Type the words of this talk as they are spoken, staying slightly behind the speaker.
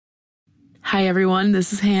Hi, everyone.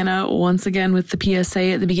 This is Hannah once again with the PSA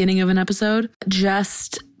at the beginning of an episode.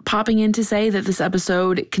 Just popping in to say that this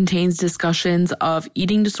episode contains discussions of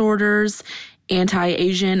eating disorders,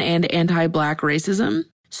 anti-Asian and anti-Black racism.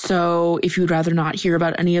 So if you'd rather not hear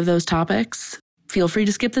about any of those topics, feel free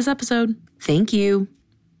to skip this episode. Thank you.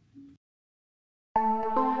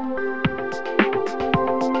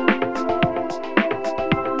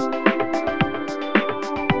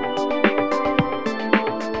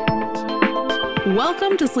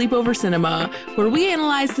 Welcome to Sleepover Cinema, where we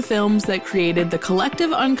analyze the films that created the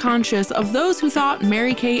collective unconscious of those who thought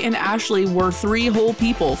Mary-Kate and Ashley were three whole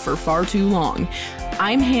people for far too long.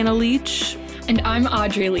 I'm Hannah Leach. And I'm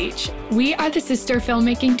Audrey Leach. We are the sister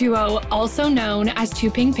filmmaking duo, also known as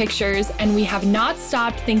Two Pink Pictures, and we have not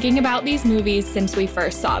stopped thinking about these movies since we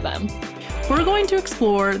first saw them. We're going to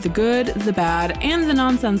explore the good, the bad, and the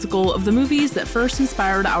nonsensical of the movies that first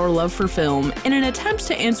inspired our love for film in an attempt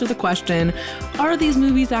to answer the question, are these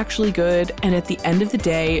movies actually good? And at the end of the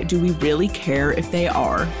day, do we really care if they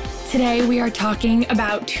are? Today we are talking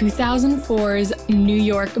about 2004's New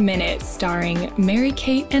York Minute, starring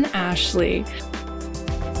Mary-Kate and Ashley.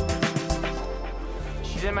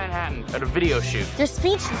 She's in Manhattan at a video shoot. Your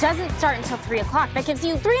speech doesn't start until 3 o'clock. That gives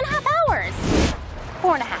you 3.5 hours.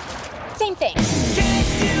 4.5. Same thing.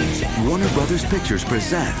 Warner Brothers Pictures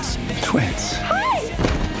presents Twins. Hi!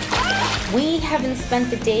 We haven't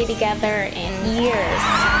spent the day together in years.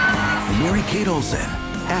 Mary-Kate Olsen,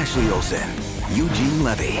 Ashley Olsen, Eugene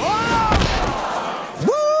Levy.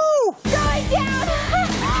 Woo! Going down!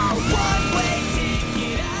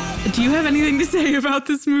 Do you have anything to say about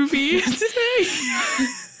this movie today?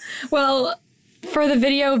 Well, for the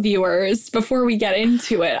video viewers, before we get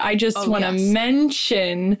into it, I just want to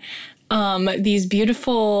mention these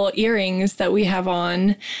beautiful earrings that we have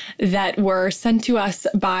on that were sent to us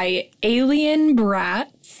by Alien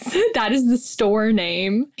Brats. That is the store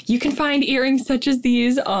name. You can find earrings such as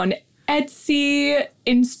these on Etsy,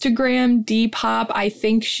 Instagram, Depop. I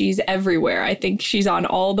think she's everywhere. I think she's on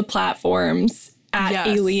all the platforms at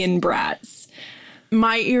Alien Brats.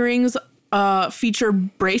 My earrings feature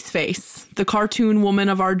Braceface, the cartoon woman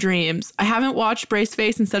of our dreams. I haven't watched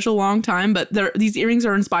Braceface in such a long time, but these earrings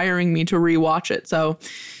are inspiring me to rewatch it. So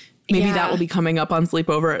maybe that will be coming up on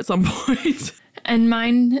Sleepover at some point. And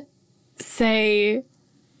mine say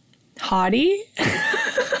hottie.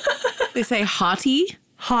 They say hottie?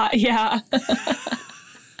 Hot, yeah.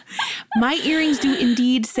 My earrings do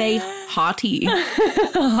indeed say hottie.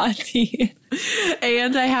 Hottie.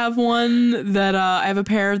 And I have one that I have a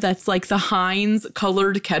pair that's like the Heinz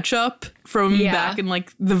colored ketchup from back in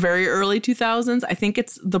like the very early 2000s. I think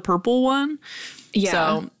it's the purple one. Yeah.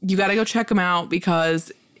 So you got to go check them out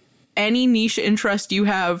because any niche interest you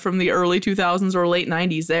have from the early 2000s or late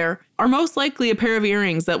 90s, there are most likely a pair of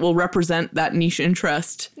earrings that will represent that niche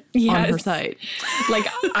interest on her site. Like,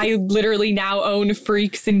 I literally now own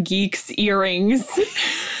Freaks and Geeks earrings.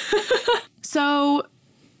 So,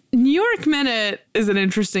 New York Minute is an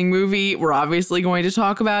interesting movie. We're obviously going to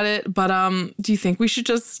talk about it, but do you think we should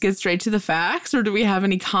just get straight to the facts, or do we have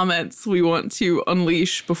any comments we want to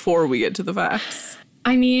unleash before we get to the facts?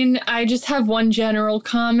 I mean, I just have one general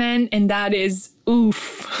comment, and that is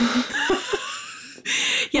oof.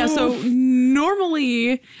 Yeah, so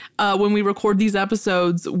normally when we record these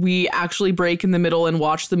episodes, we actually break in the middle and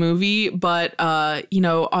watch the movie. But,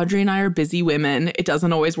 Audrey and I are busy women. It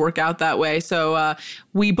doesn't always work out that way. So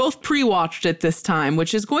we both pre-watched it this time,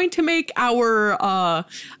 which is going to make our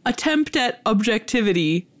attempt at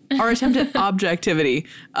objectivity in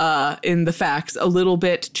the facts a little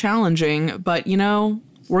bit challenging. But,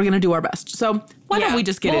 we're going to do our best. So why don't we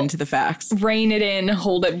just get into the facts? Rein it in,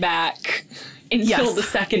 hold it back until the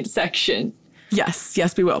second section. Yes,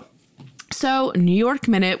 we will. So, New York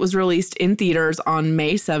Minute was released in theaters on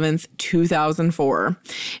May 7th, 2004.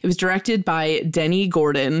 It was directed by Denny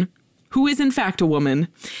Gordon, who is in fact a woman.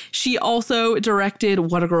 She also directed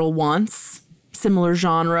What a Girl Wants, similar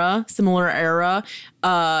genre, similar era.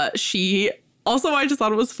 I just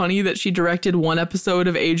thought it was funny that she directed one episode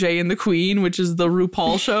of AJ and the Queen, which is the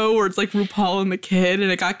RuPaul show where it's like RuPaul and the Kid,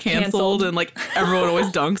 and it got canceled. And like everyone always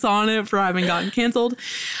dunks on it for having gotten canceled.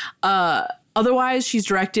 Otherwise, she's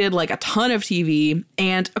directed like a ton of TV.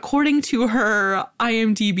 And according to her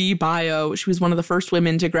IMDb bio, she was one of the first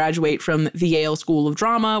women to graduate from the Yale School of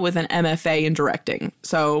Drama with an MFA in directing.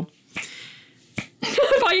 So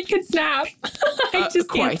if I could snap. I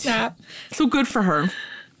just can't snap. So good for her.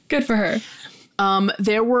 Good for her.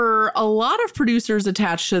 There were a lot of producers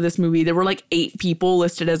attached to this movie. There were like 8 people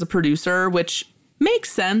listed as a producer, which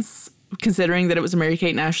makes sense. considering that it was a Mary-Kate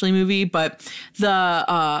and Ashley movie. But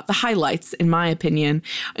the highlights, in my opinion,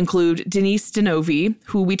 include Denise Di,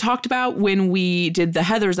 who we talked about when we did the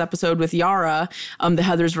Heathers episode with Yara, the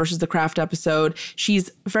Heathers versus the Craft episode.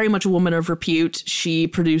 She's very much a woman of repute. She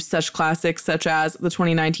produced such classics such as the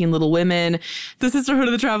 2019 Little Women, The Sisterhood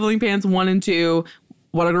of the Traveling Pants 1 and 2,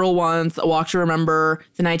 What a Girl Wants, A Walk to Remember,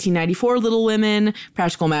 the 1994 Little Women,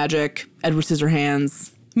 Practical Magic, Edward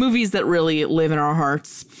Scissorhands, movies that really live in our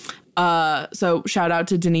hearts. So shout out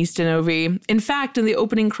to Denise Di. In fact, in the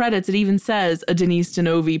opening credits, it even says a Denise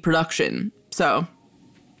Di production. So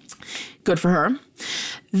good for her.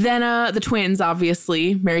 Then the twins,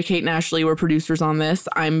 obviously, Mary-Kate and Ashley were producers on this.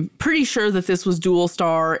 I'm pretty sure that this was Dual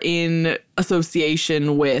Star in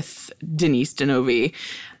association with Denise Di.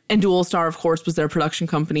 And Dual Star, of course, was their production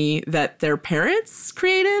company that their parents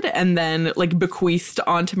created and then like bequeathed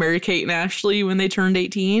onto Mary-Kate and Ashley when they turned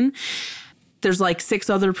 18. There's like 6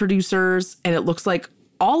 other producers, and it looks like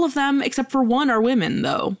all of them, except for one, are women,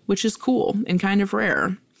 though, which is cool and kind of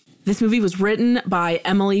rare. This movie was written by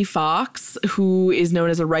Emily Fox, who is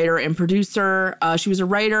known as a writer and producer. She was a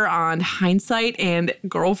writer on Hindsight and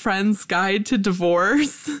Girlfriend's Guide to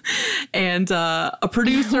Divorce, and a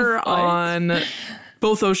producer on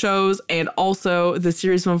both those shows, and also the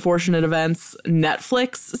Series of Unfortunate Events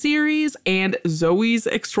Netflix series and Zoe's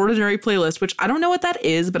Extraordinary Playlist, which I don't know what that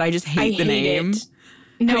is, but I just hate the name.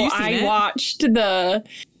 No, I watched the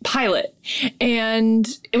pilot and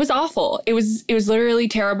it was awful. It was literally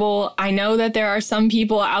terrible. I know that there are some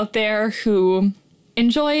people out there who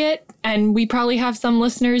enjoy it, and we probably have some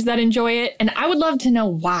listeners that enjoy it, and I would love to know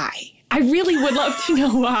why. I really would love to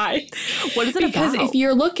know why. What is it about? Because if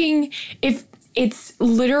you're looking, it's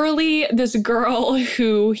literally this girl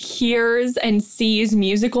who hears and sees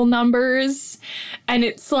musical numbers, and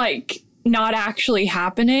it's like not actually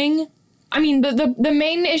happening. I mean, the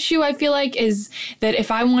main issue I feel like is that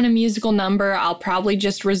if I want a musical number, I'll probably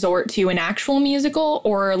just resort to an actual musical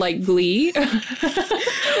or like Glee.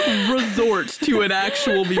 Resort to an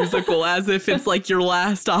actual musical as if it's like your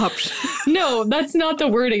last option. No, that's not the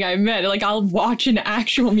wording I meant. Like, I'll watch an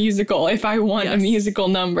actual musical if I want a musical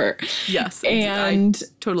number. Yes. And I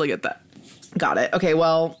totally get that. Got it. Okay,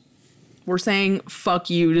 well, we're saying fuck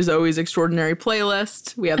you to Zoe's Extraordinary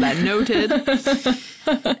Playlist. We have that noted.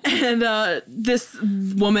 And this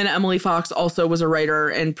woman, Emily Fox, also was a writer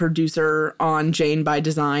and producer on Jane by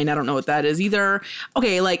Design. I don't know what that is either.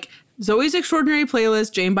 Okay, like Zoe's Extraordinary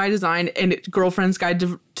Playlist, Jane by Design, and Girlfriend's Guide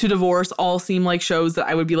to Divorce all seem like shows that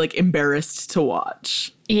I would be like embarrassed to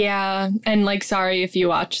watch. Yeah, and like, sorry if you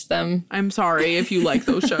watch them. I'm sorry if you like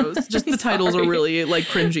those shows. Just the titles are really like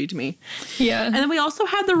cringy to me. Yeah. And then we also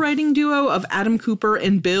had the writing duo of Adam Cooper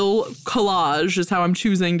and Bill Collage, is how I'm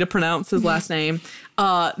choosing to pronounce his last name.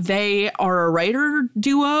 They are a writer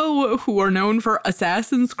duo who are known for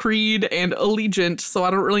Assassin's Creed and Allegiant, so I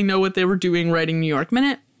don't really know what they were doing writing New York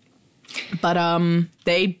Minute. But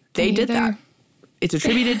they did that. It's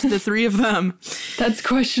attributed to the three of them. That's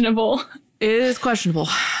questionable. It is questionable.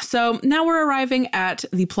 So now we're arriving at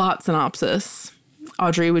the plot synopsis.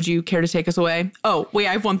 Audrey, would you care to take us away? Oh, wait,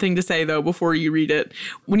 I have one thing to say, though, before you read it.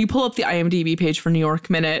 When you pull up the IMDb page for New York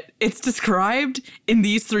Minute, it's described in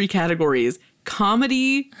these 3 categories: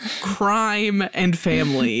 comedy, crime, and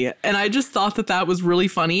family. And I just thought that that was really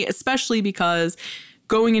funny, especially because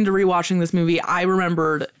going into rewatching this movie, I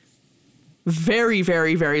remembered very,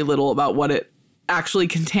 very, very little about what it actually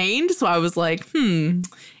contained. So I was like,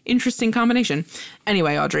 interesting combination.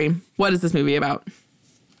 Anyway, Audrey, what is this movie about?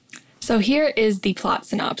 So here is the plot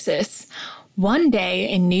synopsis. One day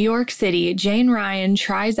in New York City, Jane Ryan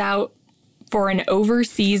tries out for an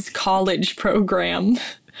overseas college program.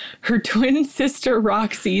 Her twin sister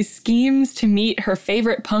Roxy schemes to meet her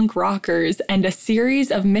favorite punk rockers, and a series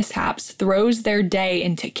of mishaps throws their day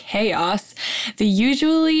into chaos. The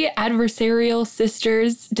usually adversarial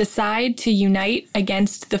sisters decide to unite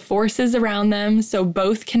against the forces around them so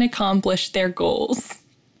both can accomplish their goals.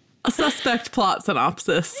 A suspect plot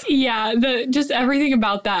synopsis. Yeah, just everything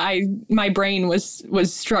about that, my brain was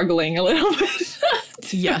struggling a little bit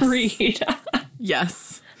to read.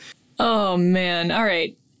 Yes. Oh, man. All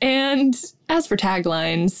right. And as for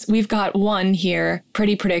taglines, we've got one here,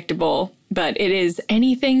 pretty predictable, but it is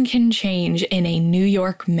anything can change in a New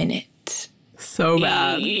York minute. So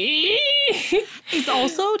bad. It's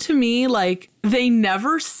also, to me, like, they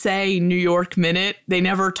never say New York Minute. They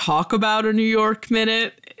never talk about a New York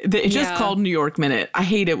Minute. It's just called New York Minute. I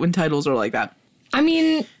hate it when titles are like that. I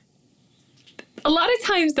mean, a lot of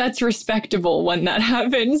times that's respectable when that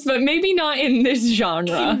happens, but maybe not in this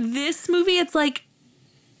genre. In this movie, it's like,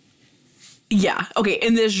 yeah, okay,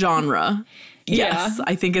 in this genre, Yes,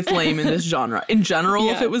 I think it's lame in this genre. In general,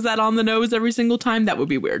 if it was that on the nose every single time, that would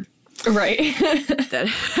be weird. Right.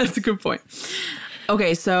 That's a good point.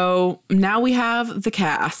 Okay, so now we have the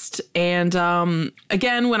cast. And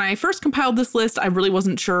again, when I first compiled this list, I really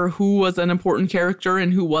wasn't sure who was an important character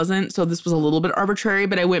and who wasn't. So this was a little bit arbitrary,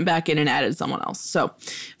 but I went back in and added someone else. So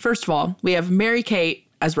first of all, we have Mary-Kate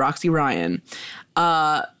as Roxy Ryan.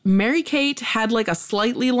 Mary-Kate had like a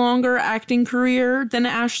slightly longer acting career than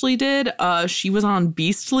Ashley did. She was on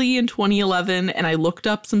Beastly in 2011, and I looked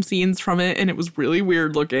up some scenes from it, and it was really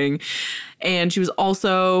weird looking. And she was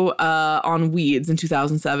also on Weeds in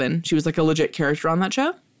 2007. She was like a legit character on that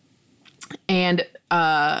show. And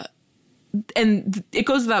it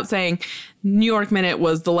goes without saying, New York Minute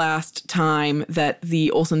was the last time that the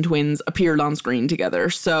Olsen twins appeared on screen together.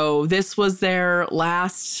 So this was their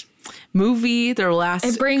last movie, their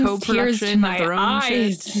last co-production of their own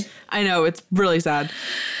shit. I know, it's really sad.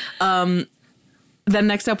 Then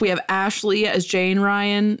next up we have Ashley as Jane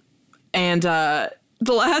Ryan, and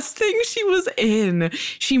the last thing she was in,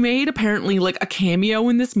 she made apparently like a cameo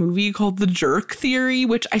in this movie called The Jerk Theory,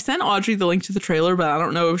 which I sent Audrey the link to the trailer, but I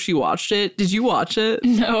don't know if she watched it. Did you watch it?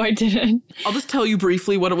 No, I didn't. I'll just tell you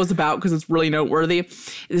briefly what it was about because it's really noteworthy.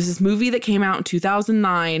 There's this movie that came out in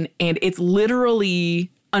 2009, and it's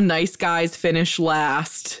literally a Nice Guys Finish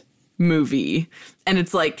Last movie. And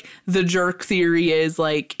it's like the jerk theory is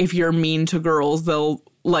like if you're mean to girls, they'll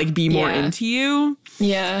like be more into you.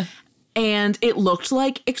 Yeah. And it looked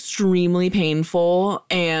like extremely painful,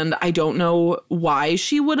 and I don't know why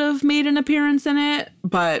she would have made an appearance in it,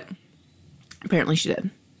 but apparently she did.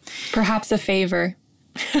 Perhaps a favor.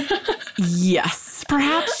 Yes.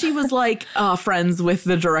 Perhaps she was like friends with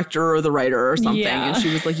the director or the writer or something, and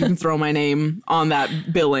she was like, you can throw my name on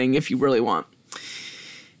that billing if you really want.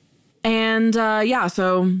 And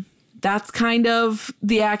so that's kind of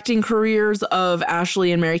the acting careers of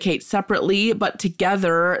Ashley and Mary-Kate separately, but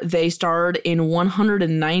together they starred in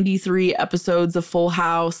 193 episodes of Full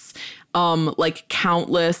House, like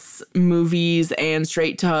countless movies and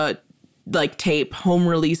straight to like tape home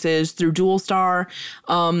releases through Dual Star.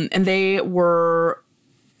 And they were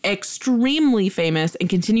extremely famous and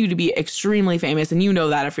continue to be extremely famous. And you know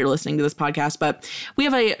that if you're listening to this podcast, but we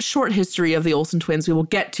have a short history of the Olsen twins we will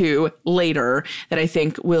get to later that I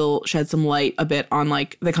think will shed some light a bit on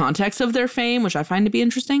like the context of their fame, which I find to be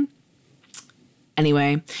interesting.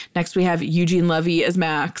 Anyway, next we have Eugene Levy as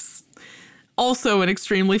Max. Also an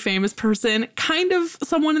extremely famous person, kind of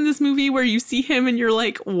someone in this movie where you see him and you're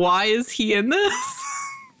like, why is he in this?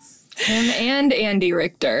 Him and Andy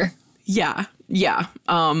Richter. Yeah.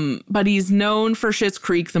 But he's known for Schitt's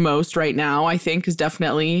Creek the most right now, I think, is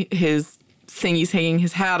definitely his thing he's hanging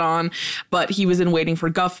his hat on. But he was in Waiting for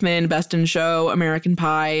Guffman, Best in Show, American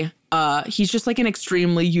Pie. He's just like an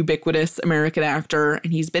extremely ubiquitous American actor,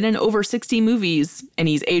 and he's been in over 60 movies, and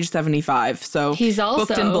he's age 75. So he's also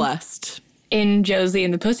booked and blessed. In Josie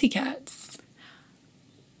and the Pussycats.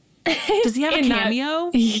 Does he have a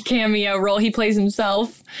cameo? Cameo role. He plays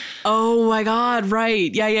himself. Oh my God,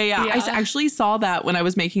 right. Yeah. I actually saw that when I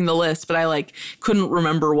was making the list, but I like couldn't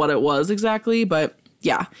remember what it was exactly. But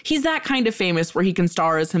yeah, he's that kind of famous where he can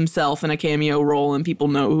star as himself in a cameo role and people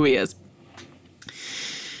know who he is.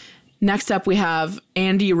 Next up, we have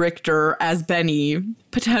Andy Richter as Benny,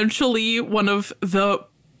 potentially one of the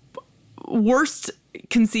worst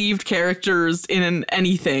conceived characters in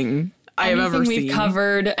anything I have ever seen. Anything we've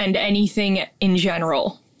covered and anything in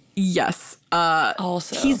general. Yes.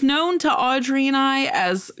 Also, he's known to Audrey and I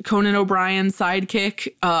as Conan O'Brien's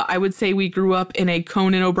sidekick. I would say we grew up in a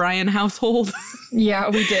Conan O'Brien household. Yeah,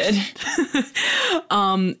 we did.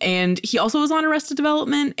 And he also was on Arrested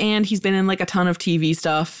Development, and he's been in like a ton of TV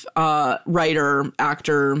stuff. Writer,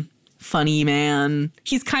 actor, funny man.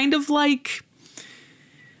 He's kind of like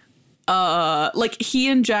he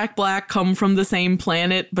and Jack Black come from the same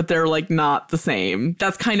planet, but they're like not the same.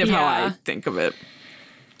 That's kind of how I think of it.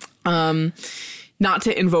 Not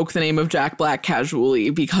to invoke the name of Jack Black casually,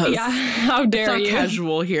 because how dare you? It's not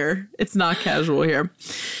casual here. It's not casual here.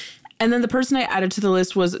 And then the person I added to the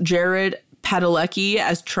list was Jared Padalecki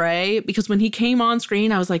as Trey, because when he came on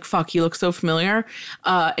screen, I was like, fuck, he looks so familiar.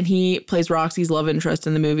 And he plays Roxy's love interest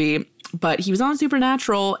in the movie. But he was on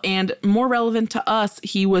Supernatural, and more relevant to us,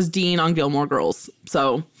 he was Dean on Gilmore Girls.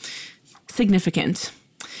 So significant.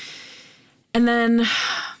 And then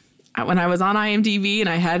when I was on IMDb and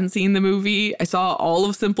I hadn't seen the movie, I saw all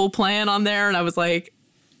of Simple Plan on there, and I was like,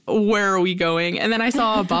 where are we going? And then I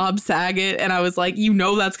saw Bob Saget, and I was like, you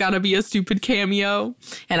know that's got to be a stupid cameo.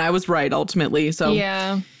 And I was right, ultimately. So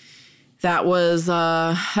yeah, that was,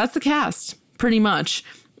 that's the cast, pretty much.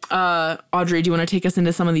 Audrey, do you want to take us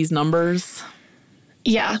into some of these numbers?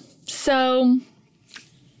 Yeah. So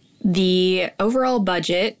the overall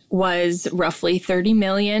budget was roughly $30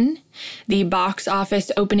 million. The box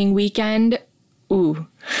office opening weekend, I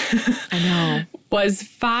know, was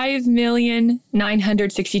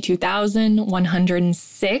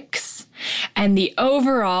 $5,962,106. And the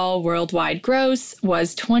overall worldwide gross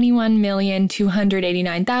was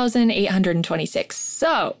 $21,289,826.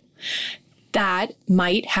 So that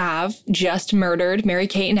might have just murdered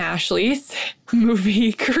Mary-Kate and Ashley's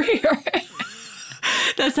movie career.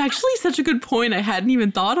 That's actually such a good point. I hadn't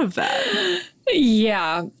even thought of that.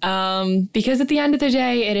 Yeah, because at the end of the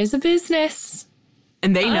day, it is a business.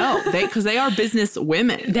 And they know, because they are business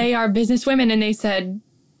women. They are business women, and they said,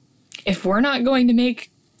 if we're not going to make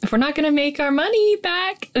our money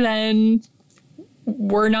back, then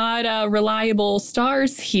we're not reliable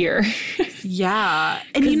stars here. Yeah.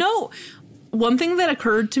 And you know, one thing that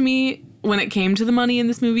occurred to me when it came to the money in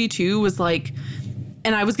this movie too was like,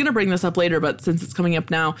 and I was going to bring this up later, but since it's coming up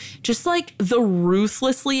now, just like the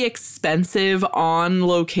ruthlessly expensive on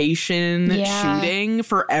location shooting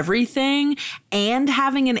for everything, and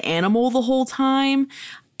having an animal the whole time,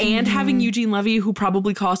 and having Eugene Levy, who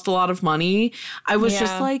probably cost a lot of money. I was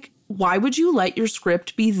just like, why would you let your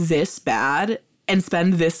script be this bad and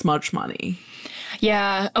spend this much money?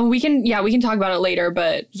 Yeah. Oh, we can talk about it later,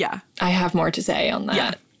 but yeah, I have more to say on that.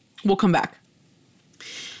 Yeah. We'll come back.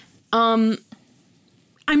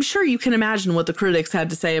 I'm sure you can imagine what the critics had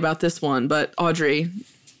to say about this one, but Audrey,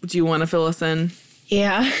 do you want to fill us in?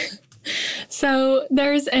 Yeah. So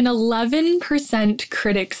there's an 11%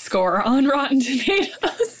 critic score on Rotten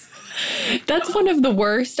Tomatoes. That's one of the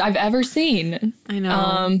worst I've ever seen. I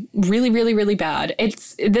know. Really, really, really bad.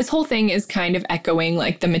 This whole thing is kind of echoing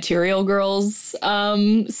like the Material Girls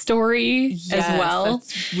story as well.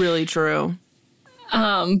 That's really true.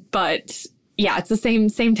 But yeah, it's the same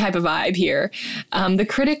type of vibe here. The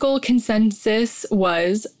critical consensus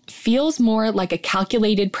feels more like a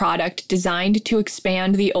calculated product designed to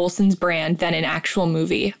expand the Olsen's brand than an actual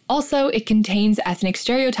movie. Also, it contains ethnic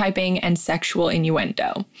stereotyping and sexual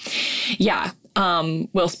innuendo. Yeah,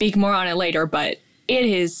 we'll speak more on it later, but it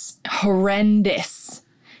is horrendous.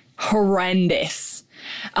 Horrendous.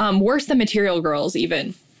 Worse than Material Girls,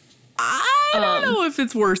 even. I don't know if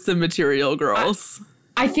it's worse than Material Girls.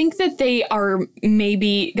 I think that they're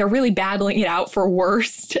really battling it out for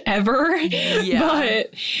worst ever. Yeah.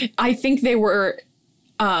 But I think they were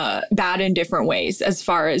bad in different ways as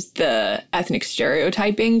far as the ethnic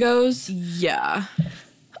stereotyping goes. Yeah.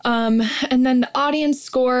 And then the audience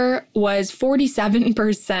score was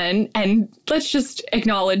 47%. And let's just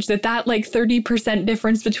acknowledge that like 30%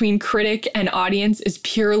 difference between critic and audience is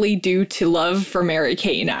purely due to love for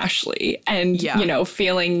Mary-Kate and Ashley and,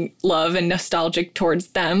 feeling love and nostalgic towards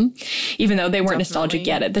them, even though they weren't nostalgic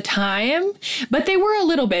yet at the time. But they were a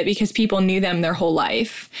little bit because people knew them their whole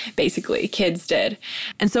life, basically. Kids did.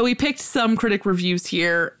 And so we picked some critic reviews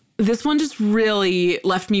here. This one just really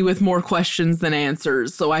left me with more questions than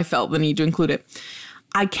answers, so I felt the need to include it.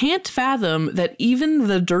 I can't fathom that even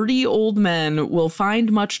the dirty old men will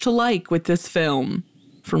find much to like with this film.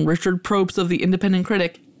 From Richard Probst of The Independent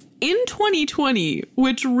Critic in 2020,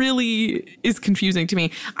 which really is confusing to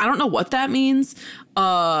me. I don't know what that means.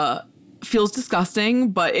 Feels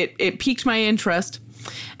disgusting, but it piqued my interest.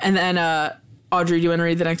 And then, Audrey, do you want to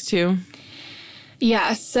read the next two?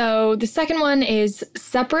 Yeah, so the second one is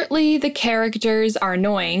separately the characters are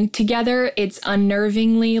annoying. Together, it's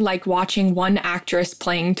unnervingly like watching one actress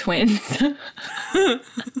playing twins.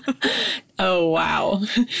 Oh, wow.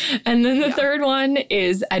 And then the third one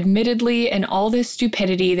is admittedly in all this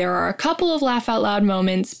stupidity, there are a couple of laugh out loud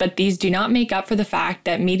moments, but these do not make up for the fact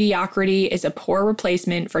that mediocrity is a poor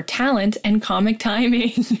replacement for talent and comic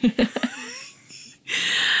timing.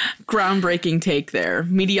 Groundbreaking take there.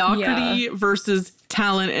 Mediocrity versus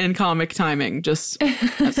talent and comic timing. Just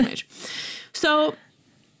SMH. So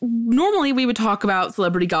normally we would talk about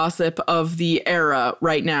celebrity gossip of the era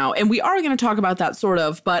right now, and we are going to talk about that sort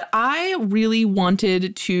of, but I really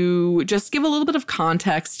wanted to just give a little bit of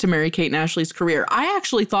context to Mary-Kate and Ashley's career. I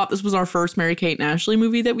actually thought this was our first Mary-Kate and Ashley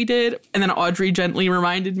movie that we did, and then Audrey gently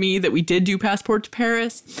reminded me that we did do Passport to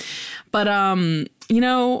Paris. But,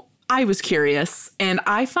 I was curious, and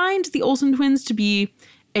I find the Olsen twins to be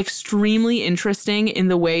extremely interesting in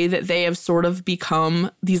the way that they have sort of become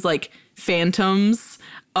these like phantoms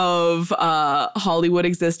of Hollywood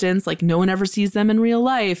existence. Like no one ever sees them in real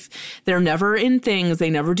life. They're never in things. They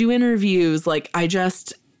never do interviews. And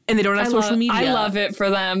they don't have social media. I love it for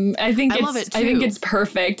them. I think it's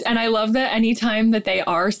perfect. And I love that anytime that they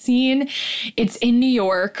are seen, it's in New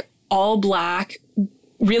York, all black,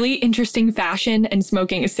 really interesting fashion and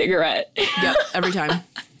smoking a cigarette. Yep, they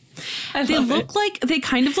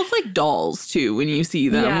kind of look like dolls too when you see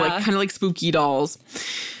them, like kind of like spooky dolls.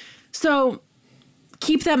 So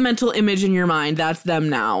keep that mental image in your mind. That's them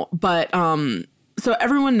now. But so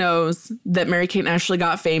everyone knows that Mary-Kate and Ashley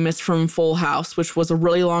got famous from Full House, which was a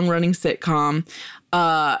really long-running sitcom.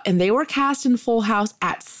 And they were cast in Full House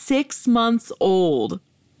at 6 months old.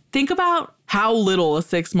 Think about how little a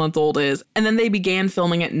 6-month-old is. And then they began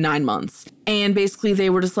filming at 9 months. And basically they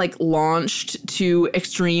were just like launched to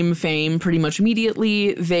extreme fame pretty much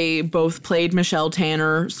immediately. They both played Michelle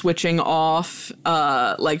Tanner, switching off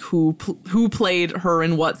like who played her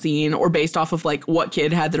in what scene, or based off of like what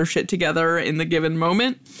kid had their shit together in the given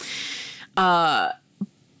moment.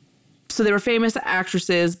 So they were famous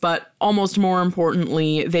actresses, but almost more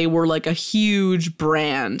importantly, they were like a huge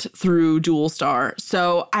brand through Dual Star.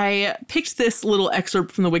 So I picked this little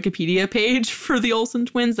excerpt from the Wikipedia page for the Olsen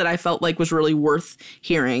twins that I felt like was really worth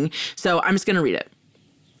hearing. So I'm just going to read it.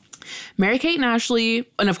 Mary-Kate and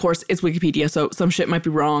Ashley, and of course it's Wikipedia, so some shit might be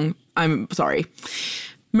wrong. I'm sorry.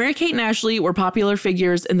 Mary-Kate and Ashley were popular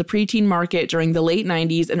figures in the preteen market during the late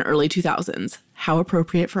 90s and early 2000s. How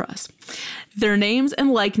appropriate for us. Their names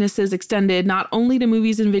and likenesses extended not only to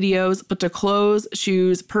movies and videos, but to clothes,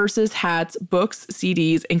 shoes, purses, hats, books,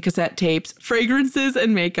 CDs, and cassette tapes, fragrances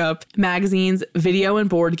and makeup, magazines, video and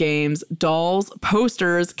board games, dolls,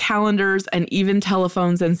 posters, calendars, and even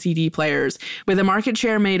telephones and CD players, with a market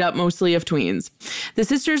share made up mostly of tweens. The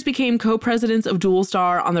sisters became co-presidents of Dual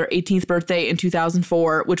Star on their 18th birthday in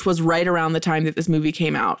 2004, which was right around the time that this movie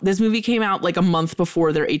came out. This movie came out like a month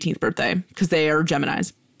before their 18th birthday, because they are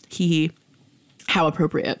Geminis. Hee hee. How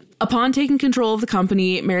appropriate. Upon taking control of the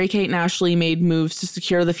company, Mary-Kate and Ashley made moves to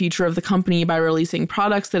secure the future of the company by releasing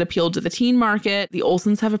products that appealed to the teen market. The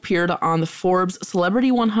Olsens have appeared on the Forbes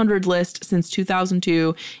Celebrity 100 list since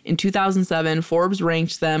 2002. In 2007, Forbes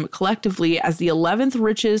ranked them collectively as the 11th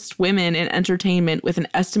richest women in entertainment with an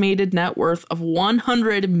estimated net worth of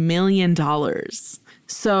 $100 million.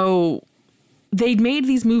 So they'd made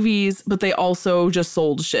these movies, but they also just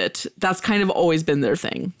sold shit. That's kind of always been their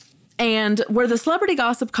thing. And where the celebrity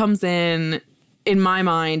gossip comes in my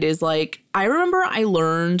mind, is like, I remember I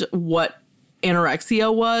learned what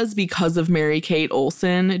anorexia was because of Mary-Kate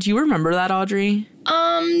Olsen. Do you remember that, Audrey?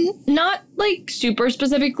 Not like super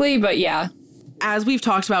specifically, but yeah. As we've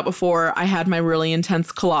talked about before, I had my really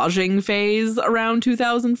intense collaging phase around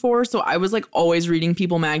 2004. So I was like always reading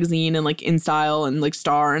People magazine and like InStyle and like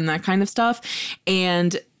Star and that kind of stuff.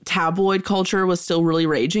 And tabloid culture was still really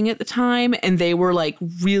raging at the time. And they were like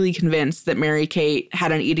really convinced that Mary-Kate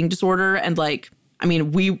had an eating disorder. And like, I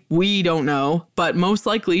mean, we don't know, but most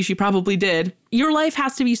likely she probably did. Your life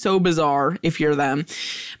has to be so bizarre if you're them.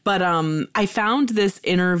 But I found this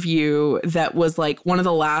interview that was like one of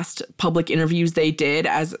the last public interviews they did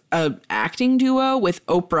as an acting duo with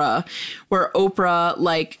Oprah, where Oprah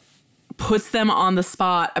like puts them on the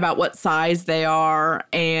spot about what size they are.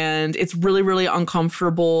 And it's really, really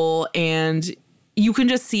uncomfortable. And you can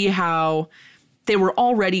just see how they were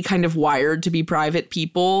already kind of wired to be private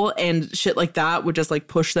people, and shit like that would just like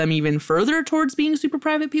push them even further towards being super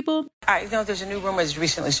private people. You know, there's a new rumor that's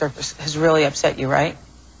recently surfaced. Has really upset you, right?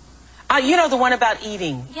 You know, the one about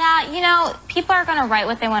eating. Yeah, you know, people are going to write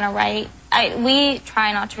what they want to write. We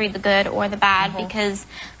try not to read the good or the bad because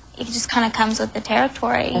it just kind of comes with the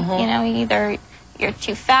territory. You know, either you're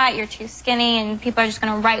too fat, you're too skinny, and people are just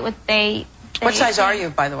going to write what they What size are you,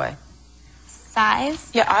 by the way?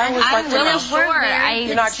 Size? Yeah, I always like to know. I'm really sure.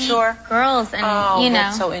 You're not sure? Girls, and you know.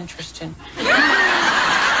 That's so interesting.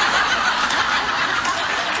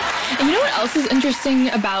 And you know what else is interesting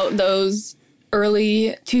about those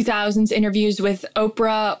early 2000s interviews with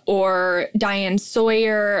Oprah or Diane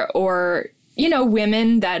Sawyer, or, you know,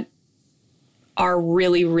 women that are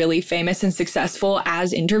really, really famous and successful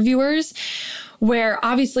as interviewers, where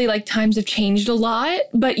obviously like times have changed a lot,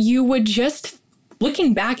 but you would just,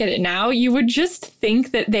 looking back at it now, you would just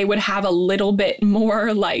think that they would have a little bit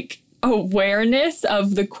more like awareness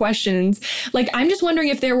of the questions. Like, I'm just wondering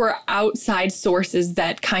if there were outside sources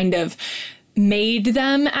that kind of made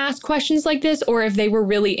them ask questions like this, or if they were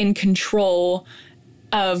really in control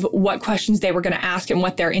of what questions they were going to ask and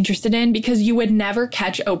what they're interested in, because you would never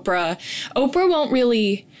catch Oprah. Oprah won't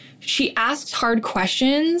really, she asks hard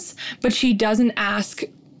questions, but she doesn't ask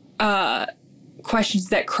questions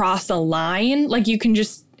that cross a line. Like you can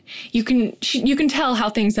tell how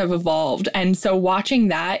things have evolved. And so watching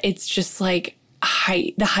that, it's just like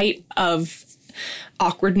the height of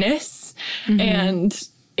awkwardness. And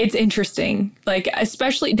it's interesting. Like,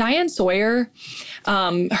 especially Diane Sawyer,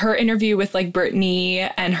 her interview with like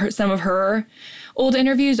Britney and some of her old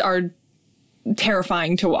interviews are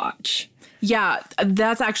terrifying to watch. Yeah,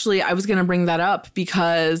 that's actually, I was going to bring that up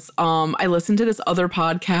because I listened to this other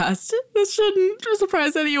podcast. This shouldn't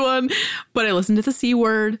surprise anyone, but I listened to The C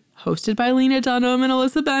Word, hosted by Lena Dunham and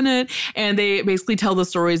Alyssa Bennett, and they basically tell the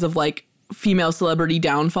stories of like female celebrity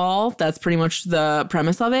downfall. That's pretty much the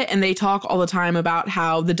premise of it. And they talk all the time about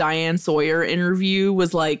how the Diane Sawyer interview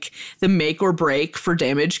was like the make or break for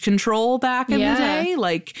Damage Control back in the day.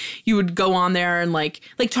 Like you would go on there and like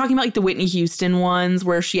talking about like the Whitney Houston ones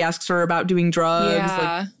where she asks her about doing drugs,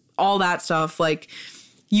 like all that stuff. Like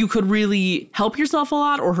you could really help yourself a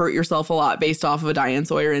lot or hurt yourself a lot based off of a Diane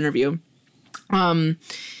Sawyer interview.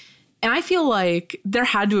 And I feel like there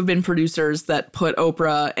had to have been producers that put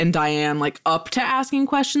Oprah and Diane like up to asking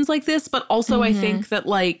questions like this. But also I think that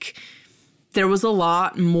like there was a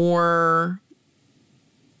lot more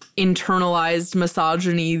internalized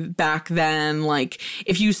misogyny back then. Like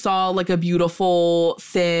if you saw like a beautiful,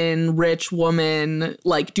 thin, rich woman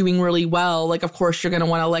like doing really well, like of course you're going to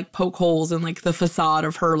want to like poke holes in like the facade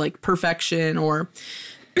of her like perfection or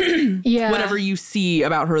whatever you see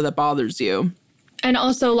about her that bothers you. And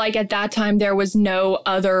also, like, at that time, there was no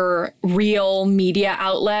other real media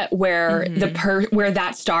outlet where where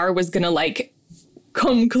that star was going to, like,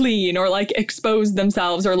 come clean or, like, expose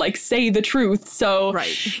themselves or, like, say the truth. So,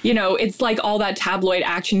 you know, it's, like, all that tabloid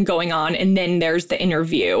action going on. And then there's the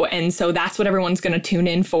interview. And so that's what everyone's going to tune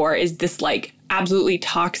in for is this, like, absolutely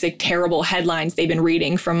toxic, terrible headlines they've been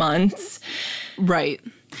reading for months. Right.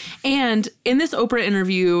 And in this Oprah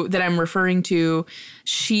interview that I'm referring to,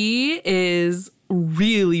 she is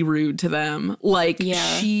really rude to them. Like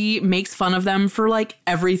she makes fun of them for like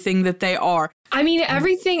everything that they are. I mean,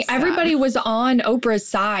 everybody was on Oprah's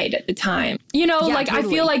side at the time. You know, like totally.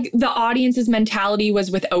 I feel like the audience's mentality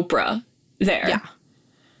was with Oprah there. Yeah.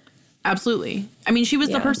 Absolutely. I mean, she was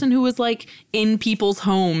the person who was like in people's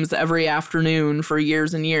homes every afternoon for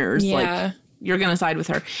years and years. Yeah. Like you're going to side with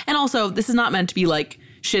her. And also, this is not meant to be like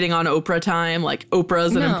shitting on Oprah time. Like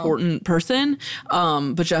Oprah's an important person.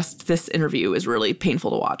 But just this interview is really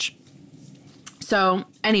painful to watch. So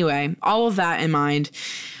anyway, all of that in mind,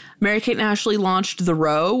 Mary-Kate and Ashley launched The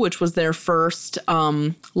Row, which was their first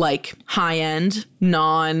like high-end,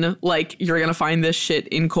 like you're going to find this shit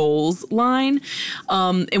in Kohl's line.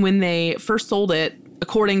 And when they first sold it,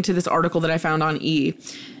 according to this article that I found on E!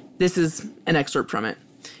 This is an excerpt from it.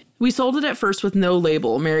 We sold it at first with no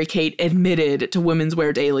label, Mary-Kate admitted to Women's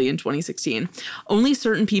Wear Daily in 2016. Only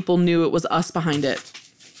certain people knew it was us behind it.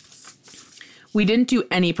 We didn't do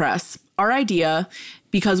any press. Our idea,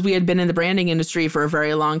 because we had been in the branding industry for a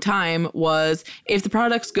very long time, was if the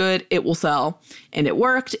product's good, it will sell. And it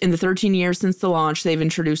worked. In the 13 years since the launch, they've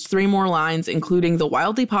introduced 3 more lines, including the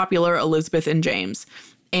wildly popular Elizabeth and James.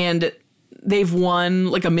 And they've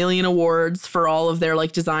won like 1 million awards for all of their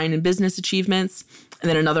like design and business achievements. And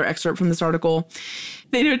then another excerpt from this article.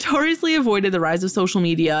 They notoriously avoided the rise of social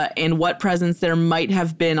media and what presence there might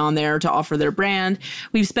have been on there to offer their brand.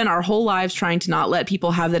 We've spent our whole lives trying to not let people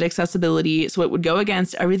have that accessibility, so it would go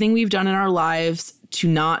against everything we've done in our lives to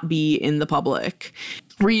not be in the public.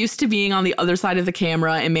 We're used to being on the other side of the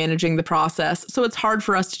camera and managing the process, so it's hard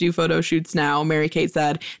for us to do photo shoots now, Mary-Kate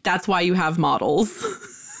said. That's why you have models.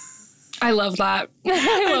 I love that.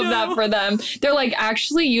 I love that for them. They're like,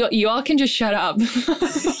 actually, you all can just shut up.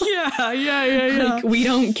 Yeah. Like, we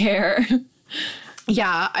don't care.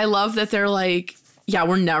 Yeah, I love that they're like, yeah,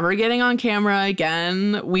 we're never getting on camera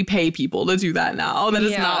again. We pay people to do that now. That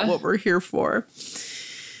is not what we're here for.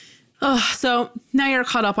 So now you're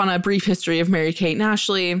caught up on a brief history of Mary-Kate and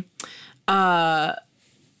Ashley.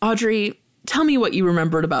 Audrey, tell me what you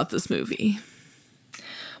remembered about this movie.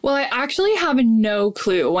 Well, I actually have no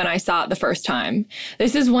clue when I saw it the first time.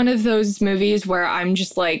 This is one of those movies where I'm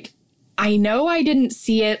just like, I know I didn't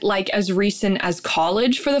see it like as recent as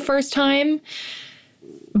college for the first time,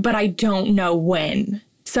 but I don't know when.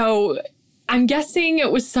 So I'm guessing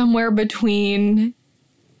it was somewhere between,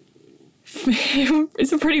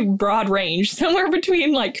 it's a pretty broad range, somewhere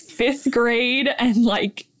between like 5th grade and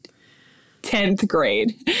like 10th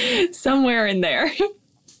grade, somewhere in there.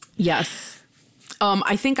 Yes.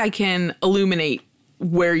 I think I can illuminate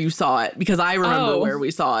where you saw it because I remember where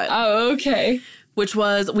we saw it. Oh, okay. Which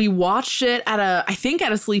was, we watched it at a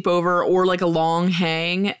sleepover or like a long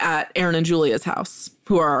hang at Aaron and Julia's house,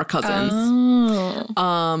 who are our cousins.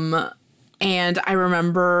 Oh. And I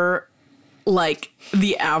remember like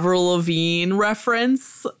the Avril Lavigne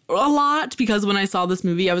reference a lot because when I saw this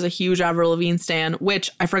movie, I was a huge Avril Lavigne stan,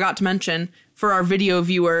 which I forgot to mention for our video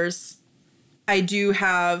viewers. I do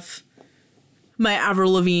have my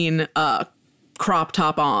Avril Lavigne crop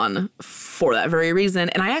top on for that very reason.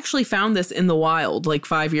 And I actually found this in the wild like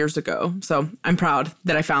 5 years ago. So I'm proud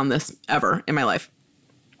that I found this ever in my life.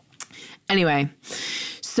 Anyway,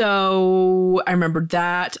 so I remembered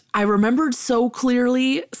that. I remembered so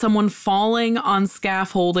clearly someone falling on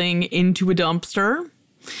scaffolding into a dumpster.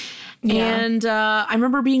 Yeah. And I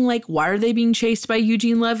remember being like, why are they being chased by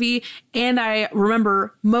Eugene Levy? And I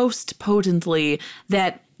remember most potently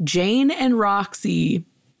that Jane and Roxy,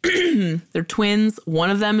 they're twins. One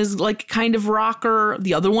of them is like kind of rocker.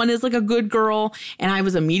 The other one is like a good girl. And I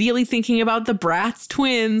was immediately thinking about the Bratz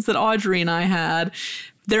twins that Audrey and I had.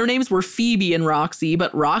 Their names were Phoebe and Roxy,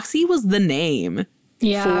 but Roxy was the name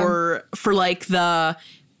for like the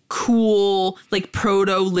cool, like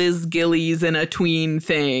proto Liz Gillies in a tween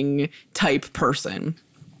thing type person.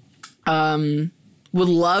 Would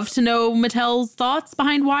love to know Mattel's thoughts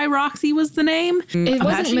behind why Roxy was the name. It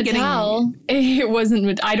wasn't Mattel. It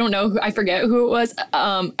wasn't. I don't know. I forget who it was.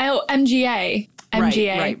 MGA.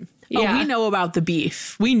 MGA. Right. Yeah. Oh, we know about the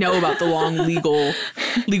beef. We know about the long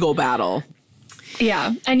legal battle.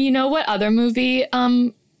 Yeah. And you know what other movie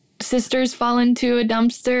sisters fall into a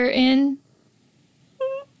dumpster in?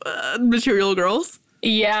 Material Girls.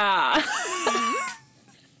 Yeah.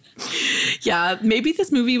 Yeah, maybe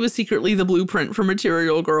this movie was secretly the blueprint for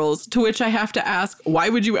Material Girls, to which I have to ask, why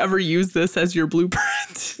would you ever use this as your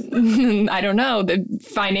blueprint? I don't know.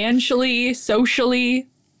 Financially, socially,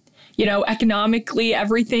 economically,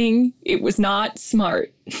 everything. It was not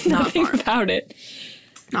smart. Nothing about it.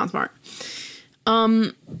 Not smart.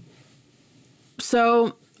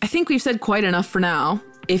 So I think we've said quite enough for now.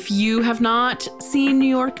 If you have not seen New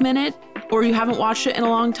York Minute, or you haven't watched it in a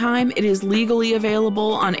long time, it is legally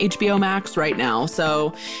available on HBO Max right now.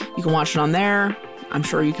 So you can watch it on there. I'm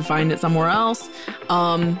sure you can find it somewhere else.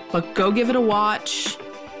 But go give it a watch.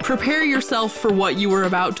 Prepare yourself for what you were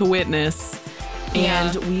about to witness.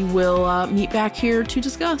 And we will meet back here to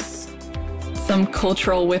discuss. Some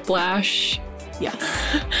cultural whiplash. Yes.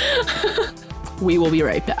 We will be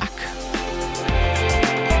right back.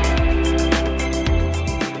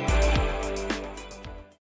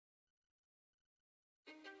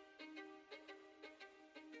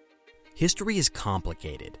 History is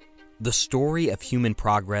complicated. The story of human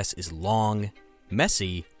progress is long,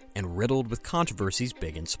 messy, and riddled with controversies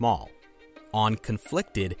big and small. On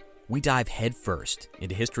Conflicted, we dive headfirst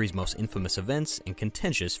into history's most infamous events and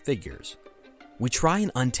contentious figures. We try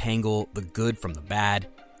and untangle the good from the bad,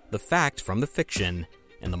 the fact from the fiction,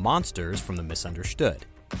 and the monsters from the misunderstood.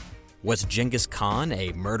 Was Genghis Khan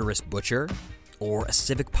a murderous butcher or a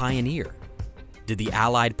civic pioneer? Did the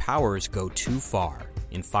Allied powers go too far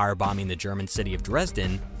in firebombing the German city of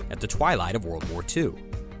Dresden at the twilight of World War II?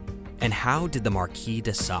 And how did the Marquis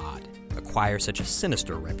de Sade acquire such a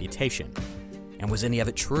sinister reputation? And was any of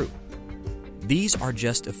it true? These are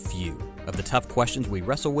just a few of the tough questions we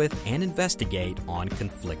wrestle with and investigate on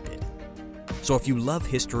Conflicted. So if you love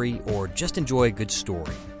history or just enjoy a good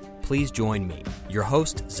story, please join me, your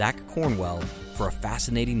host, Zach Cornwell, for a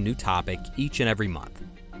fascinating new topic each and every month.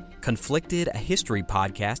 Conflicted, a history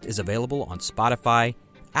podcast, is available on Spotify,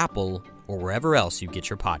 Apple, or wherever else you get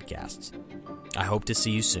your podcasts. I hope to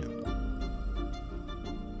see you soon.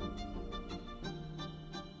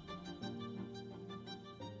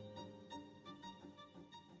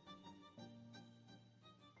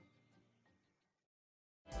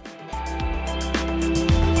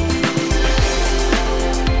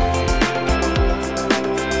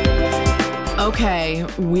 Okay,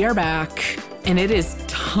 we are back, and it is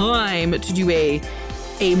time to do a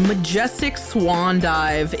majestic swan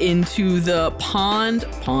dive into the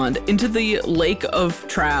into the lake of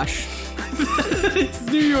trash. It's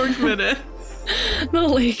New York Minute. The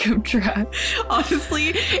lake of trash.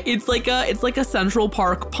 Honestly, it's like a Central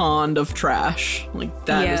Park pond of trash. Like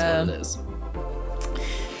that is what it is.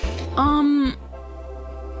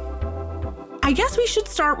 I guess we should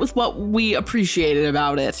start with what we appreciated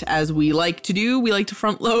about it, as we like to do. We like to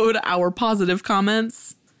front load our positive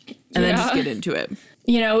comments and then just get into it.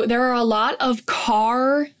 There are a lot of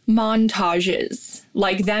car montages,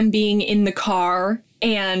 like them being in the car,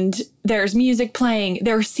 and there's music playing,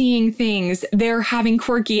 they're seeing things, they're having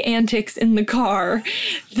quirky antics in the car.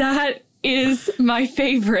 That is my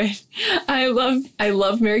favorite. I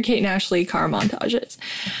love Mary-Kate and Ashley car montages.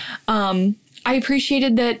 I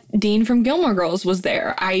appreciated that Dean from Gilmore Girls was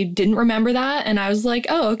there. I didn't remember that, and I was like,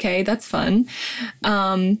 oh, okay, that's fun.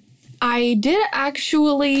 I did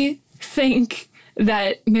actually think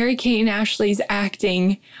that Mary-Kate and Ashley's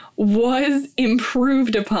acting was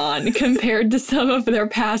improved upon compared to some of their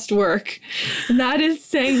past work. That is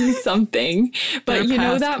saying something. But their you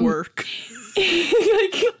know past that work.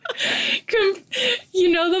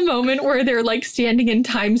 moment where they're like standing in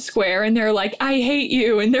Times Square and they're like, I hate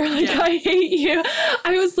you. And they're like, I hate you.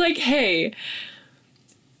 I was like, hey,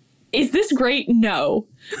 is this great? No.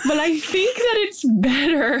 But I think that it's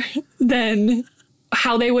better than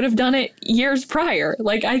how they would have done it years prior.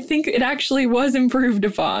 Like, I think it actually was improved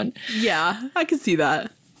upon. Yeah, I can see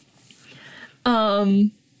that.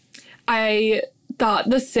 I thought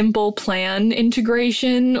the Simple Plan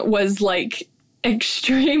integration was like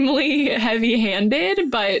extremely heavy-handed,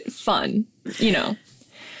 but fun, you know.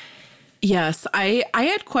 Yes, I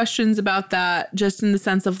had questions about that, just in the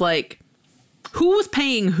sense of like, who was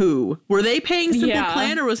paying who? Were they paying Simple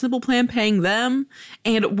Plan, or was Simple Plan paying them?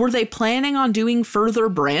 And were they planning on doing further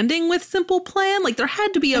branding with Simple Plan? Like, there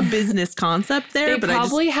had to be a business concept there. They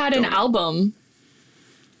probably had an album.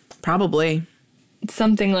 Probably.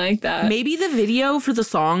 Something like that. Maybe the video for the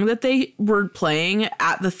song that they were playing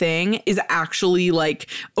at the thing is actually like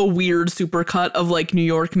a weird supercut of like New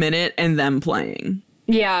York Minute and them playing.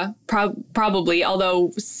 Yeah, probably.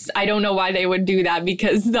 Although I don't know why they would do that,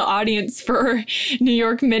 because the audience for New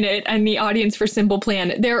York Minute and the audience for Simple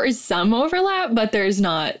Plan, there is some overlap, but it's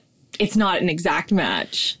not an exact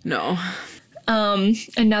match. No.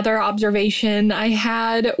 Another observation I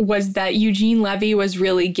had was that Eugene Levy was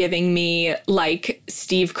really giving me like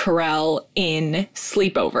Steve Carell in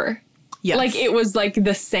Sleepover. Yes. Like, it was like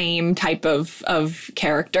the same type of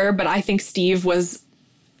character, but I think Steve was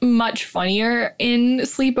much funnier in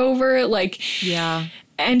Sleepover. Like, yeah.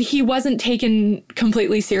 And he wasn't taken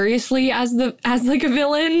completely seriously as like a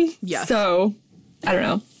villain. Yes. So I don't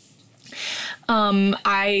know.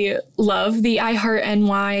 I love the I Heart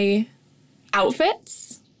NY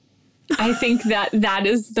outfits. I think that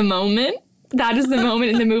is the moment. That is the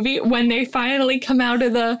moment in the movie when they finally come out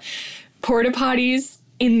of the porta potties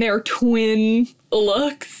in their twin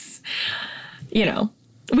looks. You know,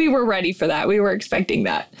 we were ready for that. We were expecting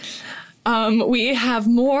that. We have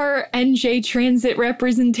more NJ Transit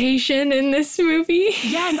representation in this movie.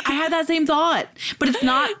 Yes, I had that same thought. But it's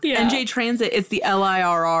not NJ Transit, it's the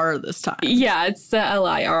LIRR this time. Yeah, it's the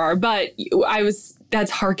LIRR. But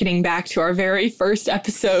that's hearkening back to our very first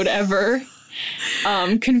episode ever.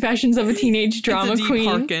 Confessions of a Teenage Drama it's a deep Queen.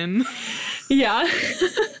 Harken. Yeah.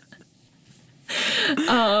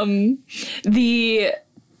 The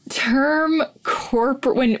term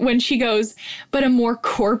corporate, when she goes, but a more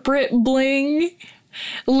corporate bling,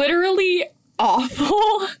 literally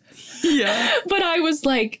awful. Yeah. But I was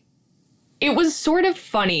like, it was sort of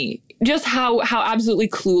funny. Just how absolutely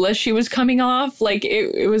clueless she was coming off. Like,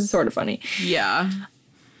 it was sort of funny. Yeah.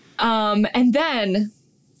 And then,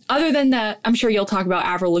 other than that, I'm sure you'll talk about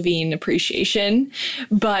Avril Lavigne appreciation,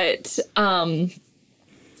 but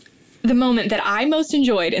the moment that I most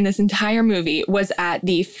enjoyed in this entire movie was at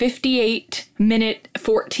the 58-minute,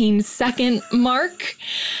 14-second mark.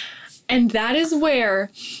 And that is where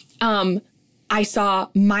I saw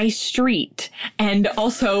my street and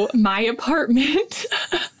also my apartment.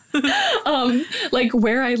 Like,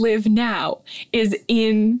 where I live now is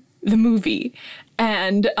in the movie.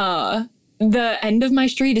 And the end of my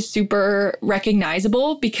street is super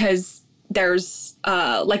recognizable because there's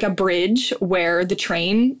like a bridge where the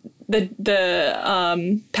train, the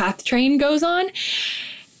PATH train goes on.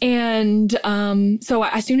 And so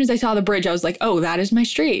as soon as I saw the bridge, I was like, oh, that is my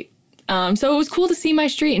street. So it was cool to see my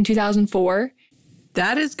street in 2004.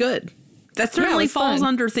 That is good. That certainly falls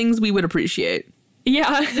under things we would appreciate.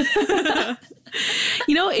 Yeah.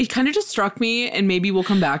 You know, it kind of just struck me, and maybe we'll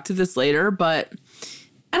come back to this later, but,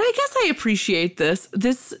 and I guess I appreciate this.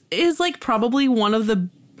 This is like probably one of the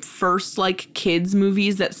first like kids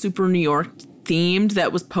movies that's super New York themed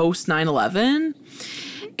that was post 9/11.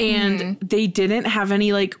 And they didn't have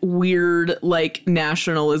any like weird like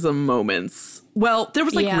nationalism moments. Well, there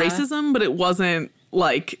was like racism, but it wasn't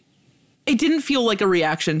like, it didn't feel like a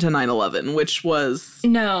reaction to 9/11, which was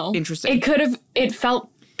interesting. It felt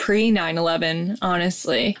pre 9/11,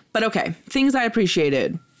 honestly. But okay, things I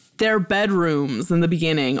appreciated. Their bedrooms in the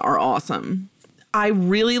beginning are awesome. I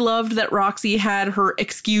really loved that Roxy had her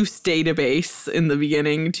excuse database in the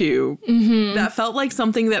beginning, too. Mm-hmm. That felt like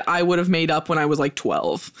something that I would have made up when I was like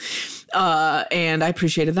 12. And I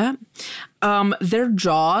appreciated that. Their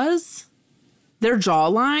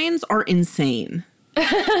jawlines are insane.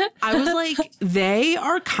 I was like, they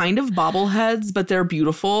are kind of bobbleheads, but they're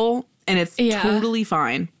beautiful. And it's totally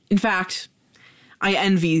fine. In fact, I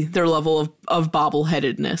envy their level of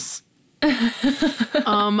bobbleheadedness.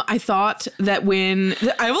 I thought that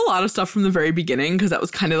I have a lot of stuff from the very beginning because that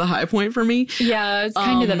was kind of the high point for me. Yeah, it's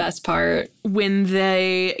kind of the best part. When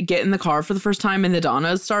they get in the car for the first time and the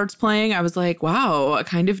Donna starts playing, I was like, wow, a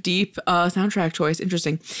kind of deep soundtrack choice.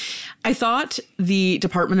 Interesting. I thought the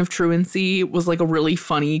Department of Truancy was like a really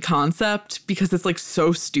funny concept because it's like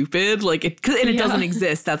so stupid. Like it doesn't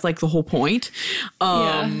exist. That's like the whole point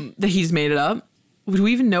that he's made it up. Do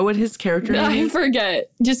we even know what his character name is? I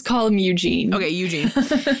forget. Just call him Eugene. Okay, Eugene.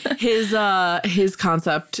 His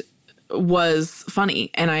concept was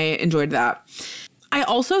funny, and I enjoyed that. I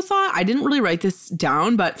also thought, I didn't really write this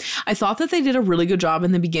down, but I thought that they did a really good job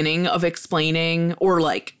in the beginning of explaining or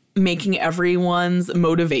like making everyone's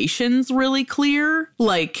motivations really clear.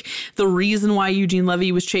 Like the reason why Eugene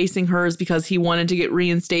Levy was chasing her is because he wanted to get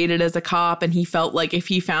reinstated as a cop, and he felt like if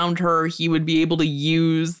he found her, he would be able to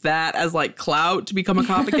use that as like clout to become a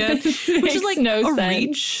cop again, which is like a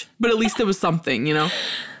reach, but at least there was something, you know?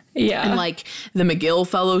 Yeah. And like the McGill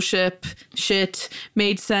Fellowship shit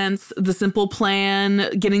made sense. The Simple Plan,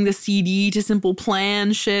 getting the CD to Simple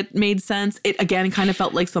Plan shit made sense. It again kind of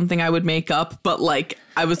felt like something I would make up, but like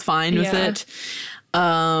I was fine with it.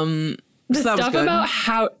 The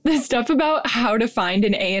stuff about how to find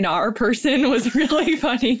an A&R person was really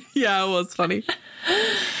funny. Yeah, it was funny.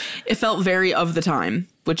 It felt very of the time,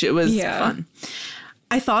 which it was fun.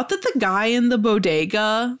 I thought that the guy in the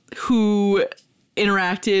bodega who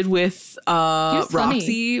interacted with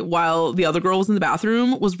Roxy while the other girl was in the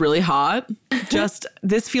bathroom was really hot. Just,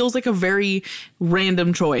 this feels like a very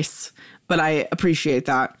random choice, but I appreciate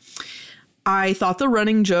that. I thought the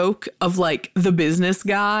running joke of like the business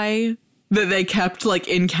guy that they kept like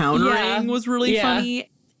encountering was really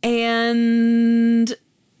funny. And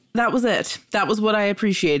that was it. That was what I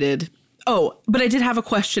appreciated. Oh, but I did have a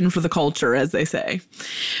question for the culture, as they say,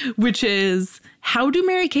 which is, how do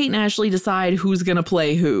Mary-Kate and Ashley decide who's going to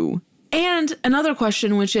play who? And another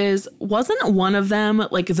question, which is, wasn't one of them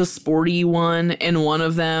like the sporty one and one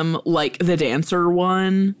of them like the dancer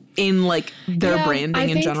one in like their branding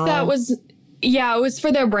in general? That was, it was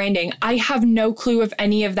for their branding. I have no clue if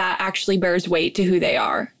any of that actually bears weight to who they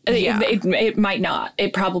are. Yeah. It might not.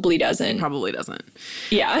 It probably doesn't.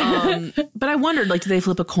 Yeah. But I wondered, like, do they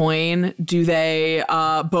flip a coin? Do they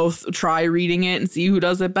both try reading it and see who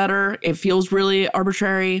does it better? It feels really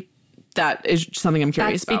arbitrary. That is something I'm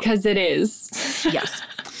curious about. That's because it is. Yes.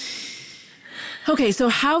 Okay, so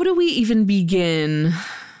how do we even begin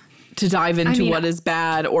to dive into what is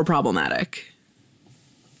bad or problematic?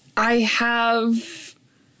 I have,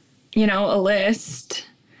 a list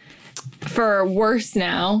for worse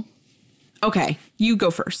now. Okay, you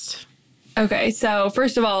go first. Okay, so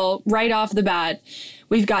first of all, right off the bat,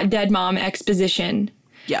 we've got dead mom exposition.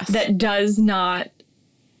 Yes. That does not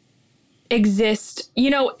exist.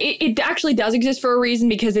 It actually does exist for a reason,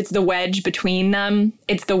 because it's the wedge between them.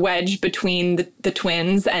 It's the wedge between the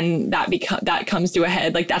twins, and that comes to a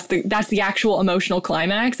head. Like that's the actual emotional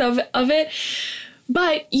climax of it.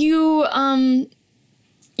 But you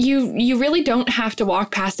really don't have to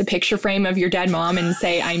walk past a picture frame of your dead mom and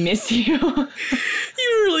say, I miss you.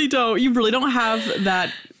 You really don't. You really don't have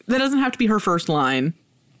that. That doesn't have to be her first line.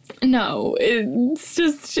 No,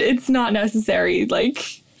 it's not necessary.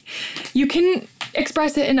 Like, you can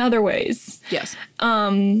express it in other ways. Yes.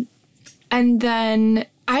 And then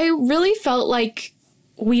I really felt like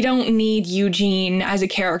we don't need Eugene as a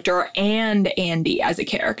character and Andy as a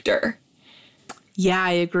character. Yeah,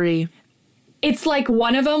 I agree. It's like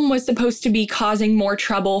one of them was supposed to be causing more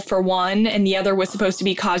trouble for one, and the other was supposed to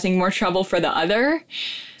be causing more trouble for the other.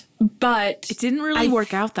 But it didn't really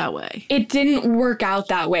work out that way. It didn't work out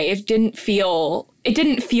that way. It didn't feel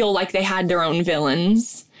like they had their own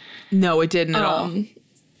villains. No, it didn't at all.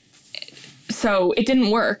 So it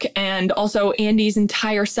didn't work. And also Andy's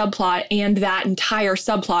entire subplot and that entire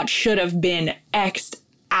subplot should have been X'd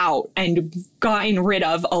out and gotten rid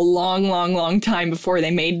of a long, long, long time before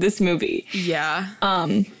they made this movie. Yeah.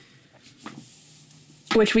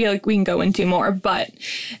 Which we can go into more, but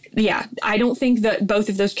yeah, I don't think that both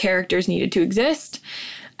of those characters needed to exist.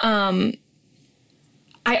 I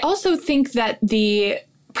also think that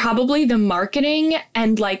probably the marketing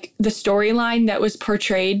and like the storyline that was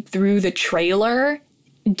portrayed through the trailer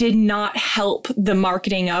did not help the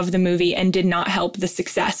marketing of the movie and did not help the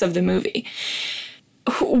success of the movie.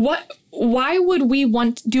 Why would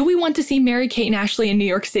do we want to see Mary-Kate and Ashley in New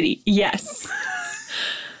York City? Yes.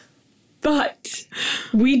 But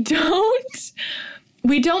we don't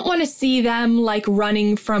want to see them like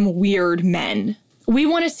running from weird men. We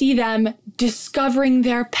want to see them discovering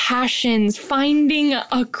their passions, finding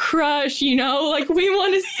a crush, you know? Like, we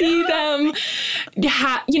want to see them,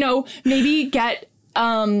 maybe get,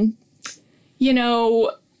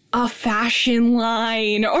 a fashion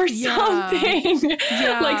line or something.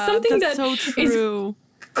 Yeah, like something that's that so true.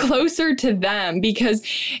 is closer to them, because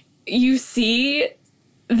you see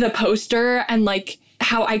the poster and like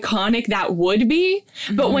how iconic that would be.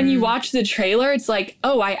 But when you watch the trailer, it's like,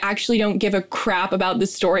 oh, I actually don't give a crap about the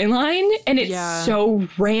storyline. And it's so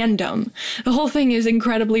random. The whole thing is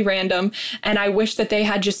incredibly random. And I wish that they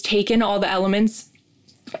had just taken all the elements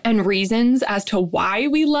and reasons as to why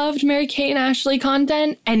we loved Mary-Kate and Ashley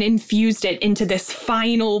content and infused it into this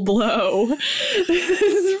final blow,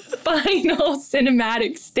 this final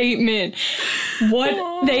cinematic statement,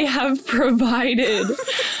 what they have provided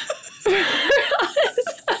for us.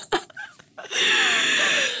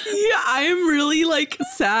 Yeah, I am really like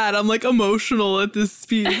sad. I'm like emotional at this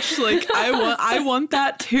speech. Like I want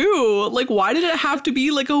that too. Like, why did it have to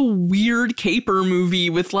be like a weird caper movie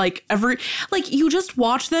with like you just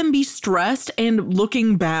watch them be stressed and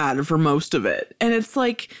looking bad for most of it. And it's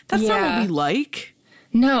like, that's not what we like.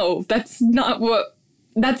 No, that's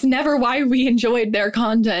never why we enjoyed their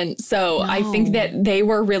content. So no. I think that they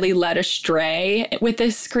were really led astray with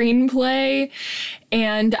this screenplay.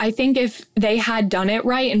 And I think if they had done it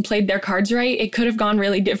right and played their cards right, it could have gone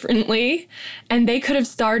really differently. And they could have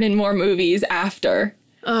starred in more movies after.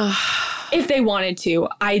 If they wanted to.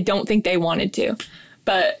 I don't think they wanted to.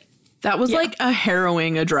 But that was like a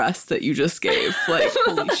harrowing address that you just gave. Like,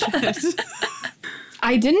 holy shit.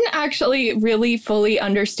 I didn't actually really fully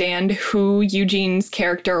understand who Eugene's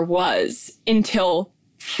character was until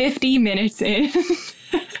 50 minutes in.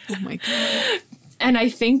 Oh my God. And I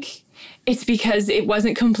think it's because it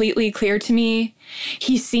wasn't completely clear to me.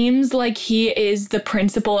 He seems like he is the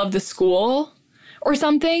principal of the school or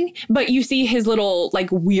something, but you see his little like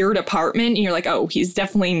weird apartment and you're like, oh, he's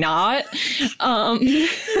definitely not. Yeah.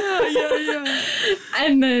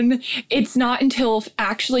 And then it's not until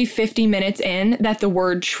actually 50 minutes in that the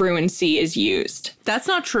word truancy is used. That's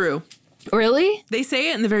not true. Really? They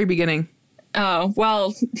say it in the very beginning. Oh,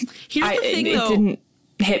 well, here's the thing, it didn't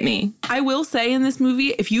hit me. I will say in this movie,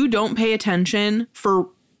 if you don't pay attention for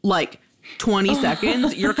like 20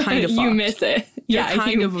 seconds, you're kind of fucked. You miss it. You're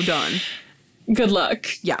kind of done. Good luck.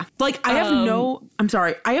 Yeah. Like, I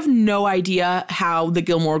have no idea how the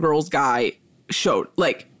Gilmore Girls guy showed.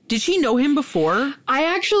 Like, did she know him before? I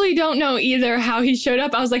actually don't know either how he showed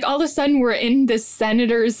up. I was like, all of a sudden we're in this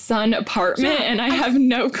senator's son apartment and I have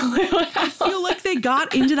no clue how. I feel like they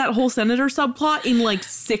got into that whole senator subplot in like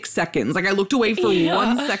 6 seconds. Like, I looked away for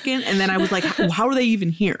 1 second and then I was like, how are they even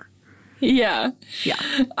here? Yeah.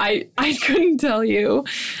 I couldn't tell you,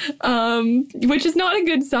 which is not a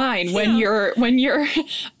good sign when you're,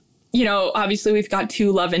 you know, obviously we've got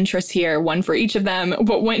 2 love interests here, one for each of them.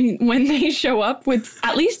 But when they show up with,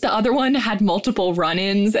 at least the other one had multiple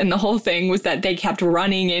run-ins and the whole thing was that they kept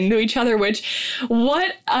running into each other, which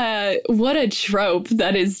what a trope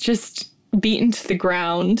that is just beaten to the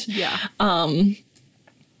ground. Yeah.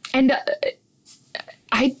 And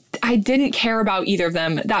I didn't care about either of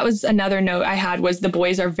them. That was another note I had, was the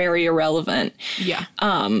boys are very irrelevant. Yeah.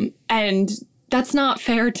 And that's not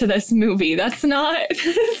fair to this movie. That's not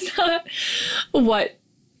what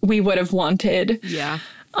we would have wanted. Yeah.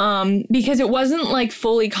 Because it wasn't like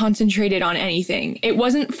fully concentrated on anything. It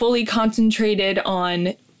wasn't fully concentrated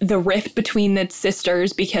on the rift between the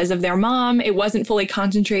sisters because of their mom. It wasn't fully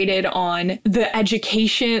concentrated on the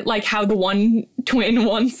education, like how the one twin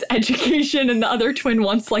wants education and the other twin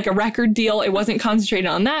wants like a record deal. It wasn't concentrated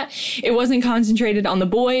on that. It wasn't concentrated on the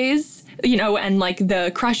boys, you know, and like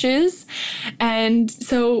the crushes. And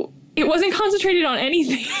so it wasn't concentrated on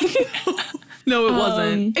anything. No, it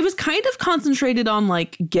wasn't. It was kind of concentrated on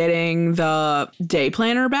like getting the day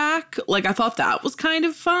planner back. Like, I thought that was kind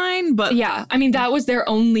of fine, but yeah, I mean, that was their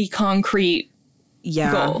only concrete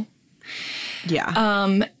goal. Yeah.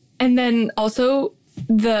 And then also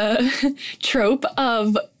the trope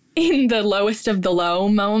of in the lowest of the low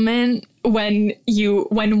moment when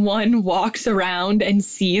one walks around and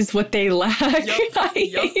sees what they lack.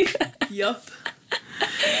 Yup.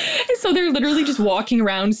 So they're literally just walking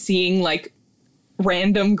around seeing like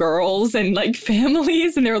random girls and like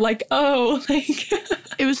families, and they're like, oh, like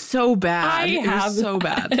it was so bad. It was so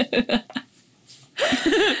bad.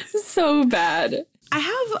 So bad. I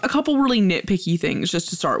have a couple really nitpicky things just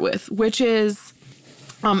to start with, which is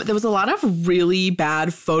there was a lot of really bad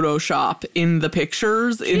Photoshop in the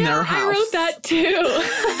pictures in their house. I wrote that too.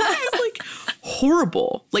 I was like,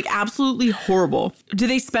 horrible, like absolutely horrible. Do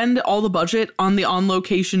they spend all the budget on the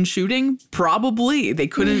on-location shooting? Probably. They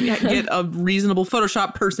couldn't get a reasonable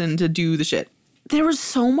Photoshop person to do the shit. There was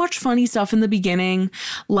so much funny stuff in the beginning,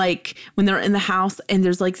 like when they're in the house and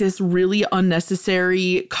there's like this really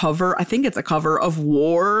unnecessary cover. I think it's a cover of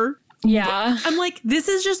War. Yeah. I'm like, this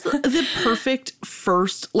is just the perfect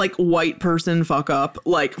first like white person fuck up,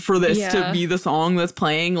 like for this to be the song that's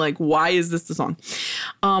playing. Like, why is this the song?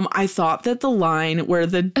 I thought that the line where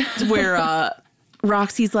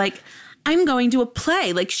Roxy's like, I'm going to a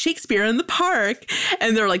play like Shakespeare in the Park.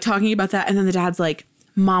 And they're like talking about that. And then the dad's like,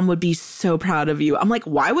 Mom would be so proud of you. I'm like,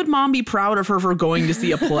 why would Mom be proud of her for going to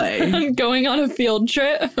see a play? Going on a field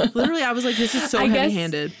trip. Literally, I was like, this is so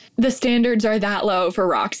heavy-handed. The standards are that low for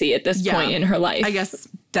Roxy at this point in her life. I guess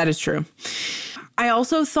that is true. I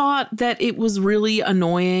also thought that it was really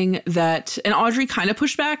annoying that, and Audrey kind of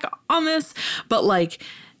pushed back on this, but like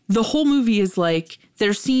the whole movie is like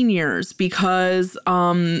they're seniors because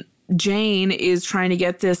Jane is trying to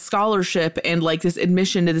get this scholarship and like this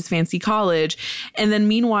admission to this fancy college. And then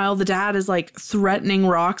meanwhile, the dad is like threatening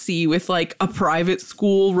Roxy with like a private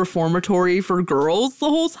school reformatory for girls the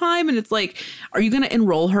whole time. And it's like, are you going to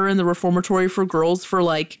enroll her in the reformatory for girls for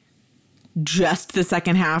like just the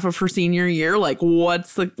second half of her senior year? Like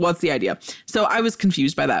what's the idea? So I was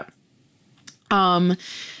confused by that.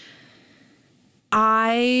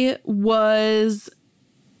 I was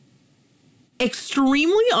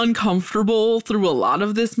extremely uncomfortable through a lot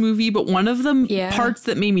of this movie, but one of the parts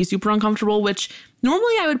that made me super uncomfortable, which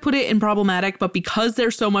normally I would put it in problematic, but because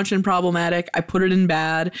there's so much in problematic, I put it in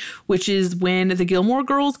bad, which is when the Gilmore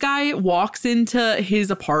Girls guy walks into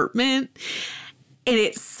his apartment and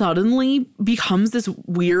it suddenly becomes this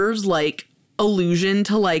weird like allusion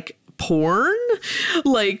to like porn,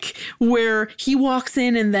 like where he walks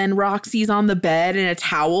in and then Roxy's on the bed in a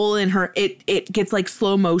towel and it gets like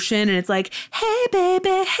slow motion and it's like, hey baby,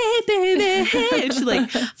 hey. And she like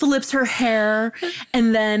flips her hair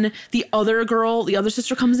and then the other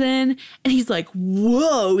sister comes in and he's like,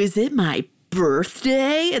 whoa, is it my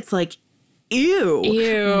birthday? It's like, ew.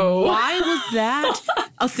 Why was that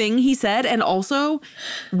a thing he said? And also,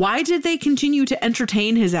 why did they continue to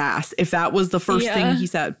entertain his ass if that was the first thing he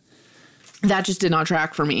said? That just did not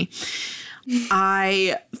track for me.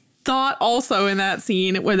 I thought also in that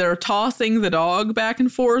scene where they're tossing the dog back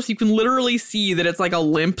and forth, you can literally see that it's like a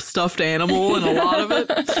limp stuffed animal in a lot of it,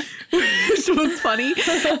 which was funny.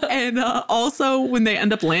 And also when they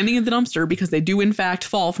end up landing in the dumpster, because they do in fact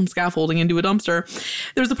fall from scaffolding into a dumpster,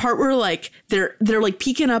 there's a part where like they're like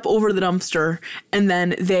peeking up over the dumpster and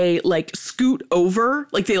then they like scoot over,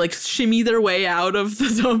 like they like shimmy their way out of the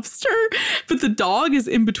dumpster, but the dog is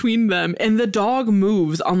in between them and the dog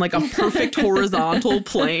moves on like a perfect horizontal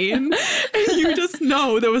plane. And you just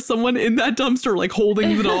know there was someone in that dumpster like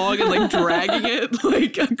holding the dog and like dragging it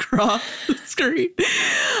like across the screen.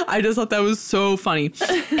 I just thought that was so funny.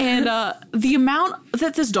 And the amount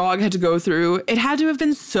that this dog had to go through, it had to have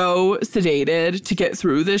been so sedated to get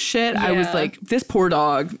through this shit. I was like, this poor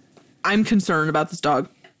dog. I'm concerned about this dog.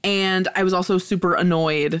 And I was also super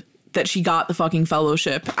annoyed that she got the fucking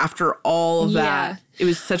fellowship after all of that. It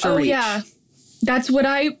was such a reach. Yeah. That's what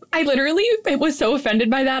I literally was so offended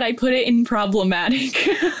by that. I put it in problematic.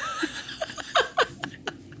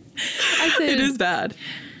 I said, it is bad.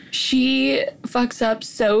 She fucks up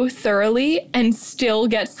so thoroughly and still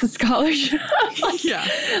gets the scholarship. Yeah.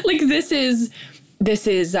 Like this is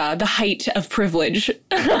the height of privilege.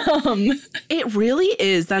 It really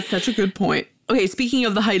is. That's such a good point. Okay, speaking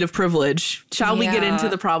of the height of privilege, shall we get into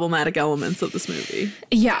the problematic elements of this movie?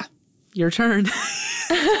 Yeah. Your turn.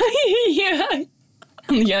 Yeah.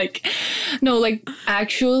 Like, no, like,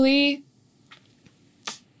 actually,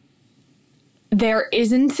 there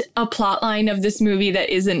isn't a plot line of this movie that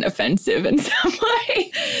isn't offensive in some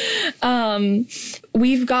way.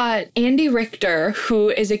 We've got Andy Richter, who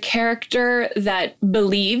is a character that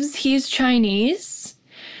believes he's Chinese,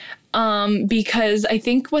 because I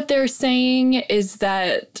think what they're saying is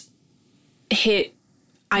that he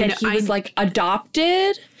was like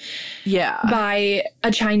adopted by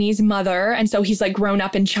a Chinese mother. And so he's like grown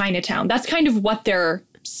up in Chinatown. That's kind of what they're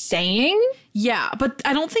saying. Yeah, but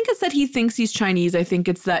I don't think it's that he thinks he's Chinese. I think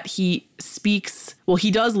it's that he speaks, well,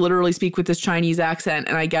 he does literally speak with this Chinese accent.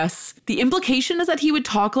 And I guess the implication is that he would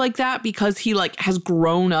talk like that because he like has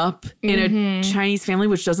grown up in a Chinese family,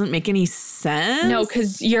 which doesn't make any sense. No,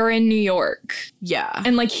 because you're in New York. Yeah.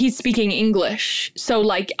 And like he's speaking English. So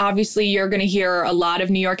like obviously you're going to hear a lot of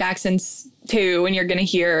New York accents too. And you're going to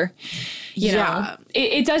hear You know,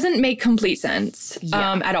 it doesn't make complete sense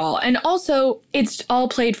at all. And also, it's all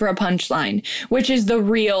played for a punchline, which is the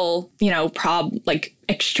real,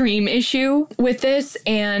 extreme issue with this.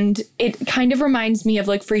 And it kind of reminds me of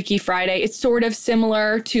like Freaky Friday. It's sort of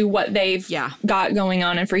similar to what they've got going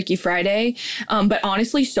on in Freaky Friday, but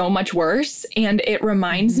honestly, so much worse. And it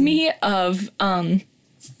reminds me of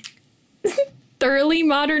Thoroughly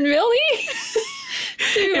Modern Millie.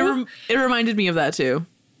 It reminded me of that too.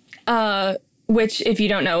 Which, if you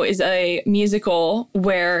don't know, is a musical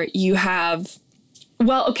where you have,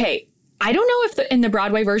 I don't know if in the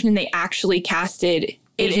Broadway version they actually casted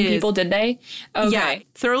Asian people, did they? Okay. Yeah.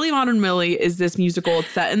 Thoroughly Modern Millie is this musical. It's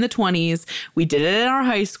set in the 1920s. We did it in our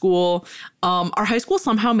high school. Our high school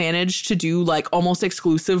somehow managed to do like almost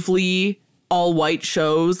exclusively all white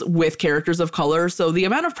shows with characters of color. So the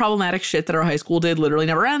amount of problematic shit that our high school did literally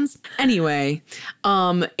never ends. Anyway,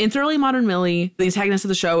 in Thoroughly Modern Millie, the antagonist of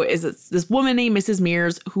the show is this woman named Mrs.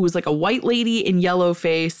 Mears, who is like a white lady in yellow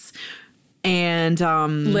face. And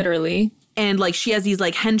literally. And like she has these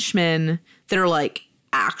like henchmen that are like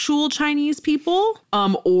actual Chinese people,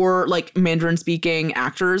 or like Mandarin speaking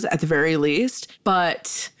actors at the very least.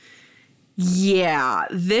 But yeah,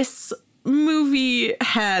 this movie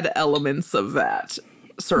had elements of that,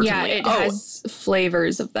 certainly. Yeah, it has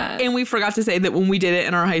flavors of that. And we forgot to say that when we did it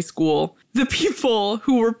in our high school, the people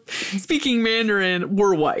who were speaking Mandarin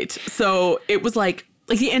were white. So it was like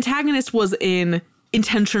the antagonist was in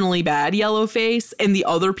intentionally bad yellow face, and the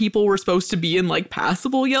other people were supposed to be in like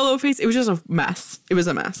passable yellow face. It was just a mess. It was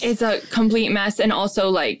a mess. It's a complete mess. And also,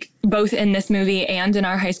 like, both in this movie and in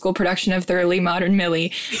our high school production of Thoroughly Modern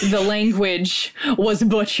Millie, the language was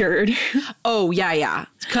butchered. Oh, yeah.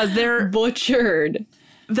 Because they're butchered.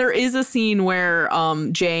 There is a scene where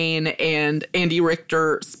Jane and Andy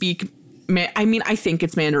Richter speak. I think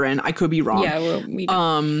it's Mandarin. I could be wrong. Yeah, well, we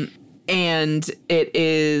don't. And it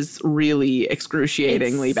is really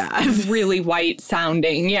excruciatingly bad. Really white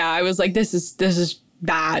sounding. Yeah, I was like, this is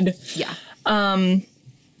bad. Yeah.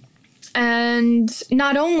 And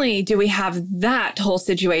not only do we have that whole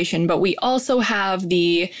situation, but we also have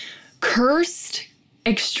the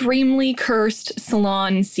extremely cursed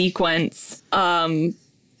salon sequence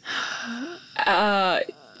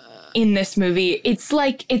in this movie. It's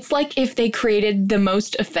like if they created the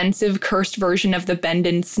most offensive cursed version of the bend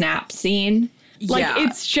and snap scene. Like,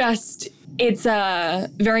 it's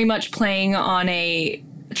very much playing on a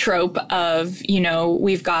trope of,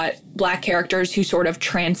 we've got black characters who sort of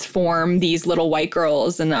transform these little white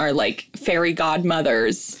girls and are like fairy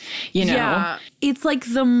godmothers, Yeah. It's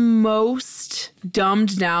like the most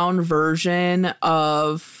dumbed down version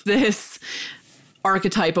of this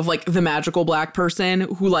archetype of like the magical black person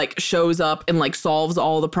who like shows up and like solves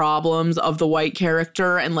all the problems of the white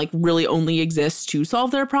character and like really only exists to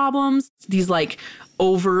solve their problems. These like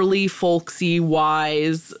overly folksy,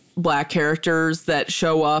 wise black characters that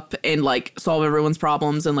show up and like solve everyone's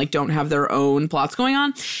problems and like don't have their own plots going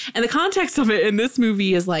on. And the context of it in this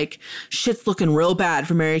movie is like, shit's looking real bad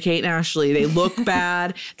for Mary-Kate and Ashley. They look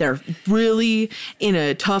bad. They're really in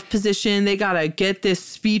a tough position. They gotta get this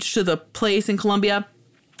speech to the place in Columbia.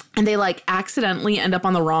 And they like accidentally end up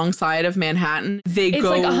on the wrong side of Manhattan. It's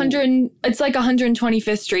like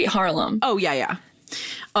 125th Street, Harlem. Oh, yeah.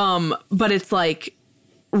 But it's like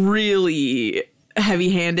really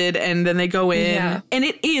heavy-handed, and then they go in and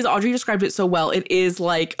it is, Audrey described it so well, it is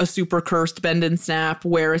like a super cursed bend and snap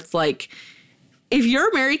where it's like, if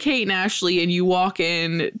you're Mary-Kate and Ashley and you walk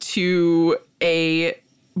in to a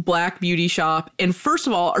black beauty shop and first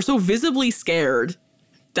of all are so visibly scared,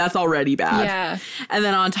 that's already bad. Yeah. And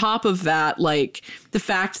then on top of that, like the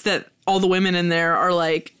fact that all the women in there are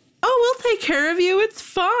like, oh, we'll take care of you. It's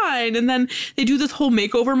fine. And then they do this whole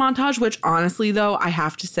makeover montage, which honestly, though, I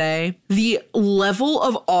have to say, the level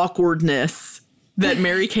of awkwardness that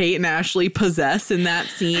Mary-Kate and Ashley possess in that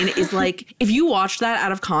scene is like, if you watched that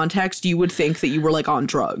out of context, you would think that you were like on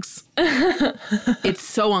drugs. It's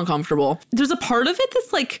so uncomfortable. There's a part of it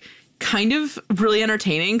that's like kind of really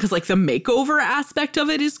entertaining because like the makeover aspect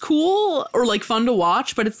of it is cool or like fun to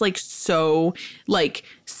watch, but it's like so like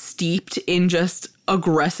steeped in just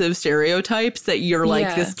aggressive stereotypes that you're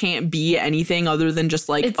like, this can't be anything other than just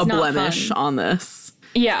like a blemish on this.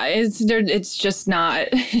 Yeah, it's just not.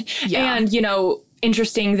 Yeah. And,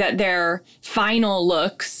 interesting that their final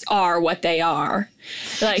looks are what they are.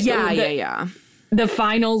 Like, the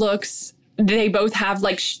final looks, they both have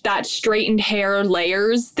like that straightened hair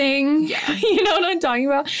layers thing. Yeah. You know what I'm talking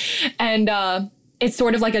about? And it's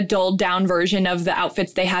sort of like a dulled down version of the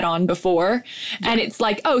outfits they had on before. Yeah. And it's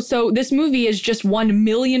like, oh, so this movie is just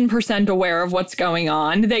 1,000,000% aware of what's going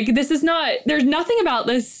on. There's nothing about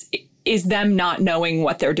this is them not knowing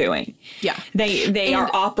what they're doing. Yeah. They are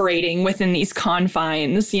operating within these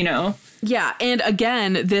confines, you know? Yeah. And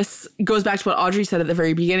again, this goes back to what Audrey said at the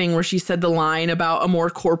very beginning, where she said the line about a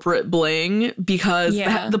more corporate bling, because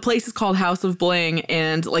the place is called House of Bling,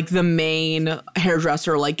 and like the main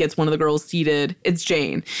hairdresser like gets one of the girls seated. It's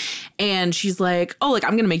Jane. And she's like, oh, like,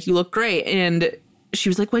 I'm going to make you look great. And she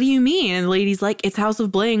was like, what do you mean? And the lady's like, it's House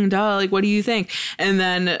of Bling, duh. Like, what do you think? And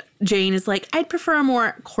then Jane is like, I'd prefer a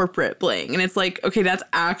more corporate bling. And it's like, okay, that's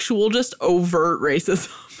actual just overt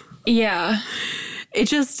racism. Yeah. It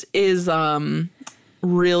just is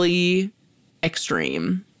really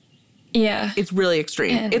extreme. Yeah. It's really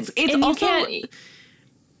extreme. And it's also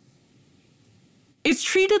it's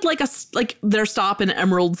treated like their stop in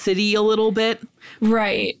Emerald City a little bit.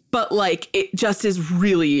 Right. But like it just is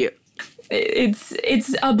really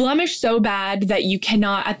it's a blemish so bad that you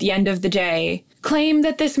cannot at the end of the day claim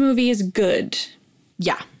that this movie is good.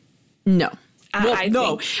 Yeah. No. I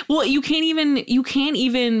think. Well, you can't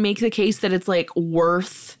even make the case that it's like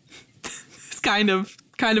worth. This kind of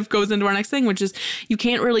goes into our next thing, which is you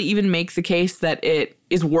can't really even make the case that it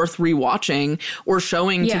is worth rewatching or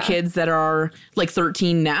showing to kids that are like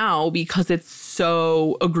 13 now, because it's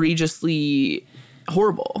so egregiously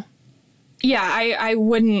horrible. Yeah, I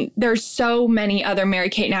wouldn't. There's so many other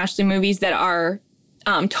Mary-Kate and Ashley movies that are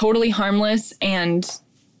totally harmless and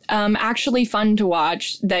actually fun to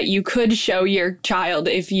watch that you could show your child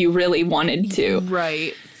if you really wanted to.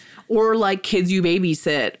 Right. Or like Kids You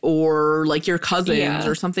Babysit, or like your cousins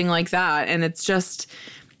or something like that. And it's just,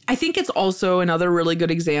 I think it's also another really good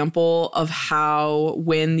example of how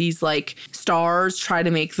when these like stars try to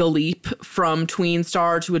make the leap from tween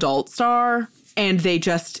star to adult star, and they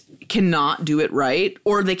just cannot do it right,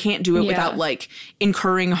 or they can't do it without like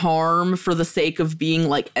incurring harm for the sake of being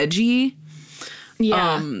like edgy.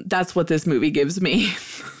 Yeah. That's what this movie gives me.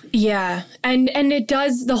 Yeah. And it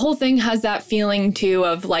does, the whole thing has that feeling too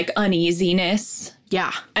of like uneasiness.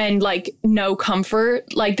 Yeah. And like no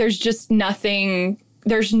comfort. Like there's just nothing,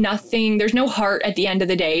 there's no heart at the end of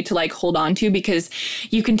the day to like hold on to, because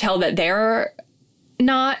you can tell that they're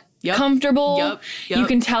not comfortable. Yep. You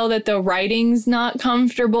can tell that the writing's not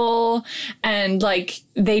comfortable, and like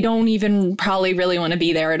they don't even probably really want to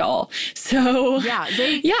be there at all. So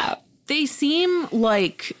they seem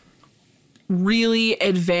like really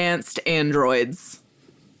advanced androids.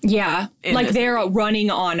 Yeah. Like they're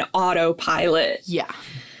running on autopilot. Yeah.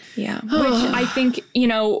 Yeah. Which I think, you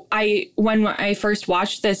know, when I first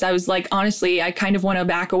watched this, I was like, honestly, I kind of want to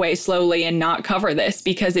back away slowly and not cover this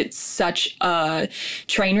because it's such a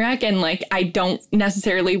train wreck. And like, I don't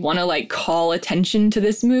necessarily want to like call attention to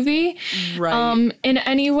this movie in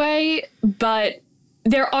any way. But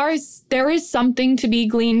there is something to be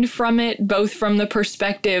gleaned from it, both from the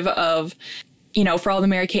perspective of, you know, for all the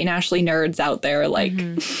Mary-Kate and Ashley nerds out there, like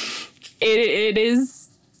it is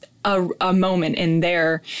a moment in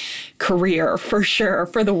their career for sure,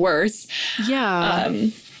 for the worse. Yeah.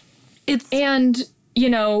 And, you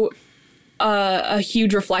know, a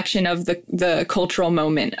huge reflection of the cultural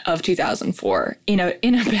moment of 2004, you know,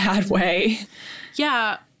 in a bad way.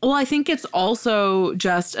 Yeah. Well, I think it's also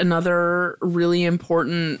just another really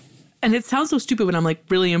important, and it sounds so stupid when I'm like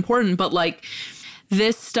really important, but like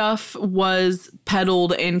this stuff was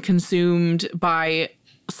peddled and consumed by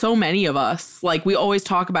so many of us. Like we always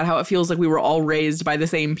talk about how it feels like we were all raised by the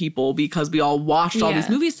same people because we all watched all these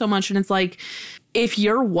movies so much. And it's like, if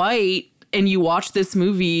you're white and you watch this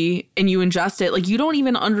movie and you ingest it, like you don't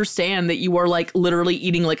even understand that you are like literally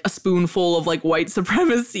eating like a spoonful of like white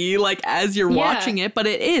supremacy, like as you're watching it. But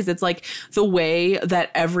it's like the way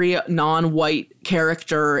that every non-white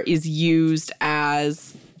character is used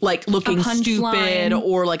as like looking stupid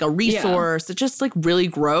or like a resource. It's just like really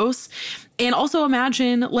gross. And also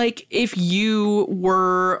imagine like if you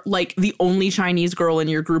were like the only Chinese girl in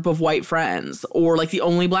your group of white friends, or like the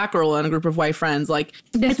only black girl in a group of white friends. Like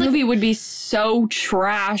this movie would be so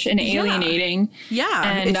trash and alienating. Yeah,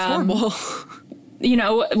 and it's horrible. You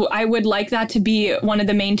know, I would like that to be one of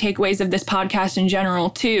the main takeaways of this podcast in general,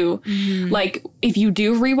 too. Mm-hmm. Like, if you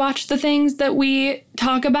do rewatch the things that we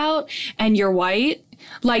talk about and you're white,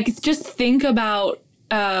 like, just think about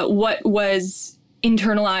what was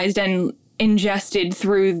internalized and ingested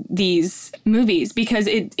through these movies, because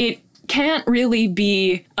it can't really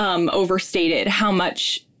be overstated how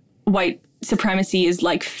much white supremacy is,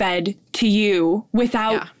 like, fed to you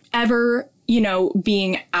without ever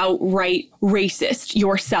being outright racist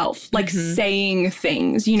yourself, like saying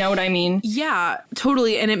things, you know what I mean? Yeah,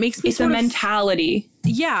 totally. And it makes me it's a mentality.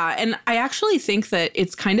 Yeah. And I actually think that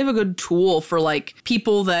it's kind of a good tool for like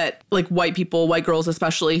people that like white people, white girls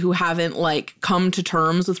especially, who haven't like come to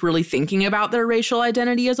terms with really thinking about their racial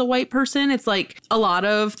identity as a white person. It's like a lot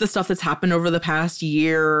of the stuff that's happened over the past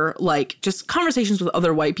year, like just conversations with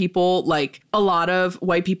other white people, like a lot of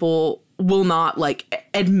white people will not like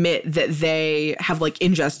admit that they have like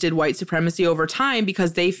ingested white supremacy over time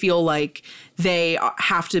because they feel like they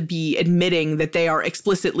have to be admitting that they are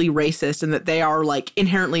explicitly racist and that they are like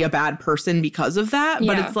inherently a bad person because of that.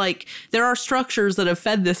 Yeah. But it's like there are structures that have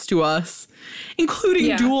fed this to us,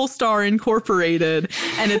 including Dual Star Incorporated.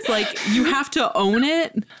 And it's like you have to own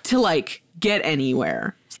it to like get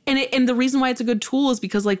anywhere. And the reason why it's a good tool is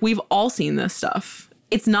because like we've all seen this stuff.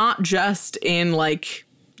 It's not just in like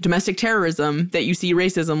domestic terrorism that you see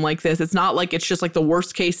racism like this. It's not like it's just like the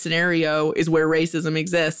worst case scenario is where racism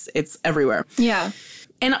exists. It's everywhere. Yeah.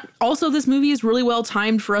 And also this movie is really well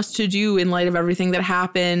timed for us to do in light of everything that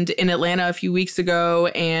happened in Atlanta a few weeks ago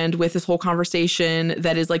and with this whole conversation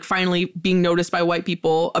that is like finally being noticed by white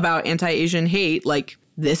people about anti-Asian hate. Like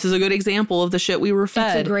this is a good example of the shit we were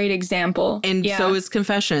fed. It's a great example. And so is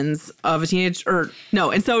Confessions of a Teenage,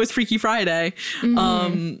 and so is Freaky Friday.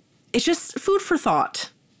 It's just food for thought.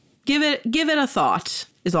 Give it a thought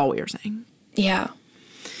is all we are saying. Yeah.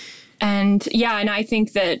 And I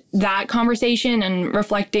think that conversation and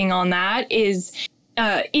reflecting on that is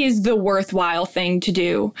the worthwhile thing to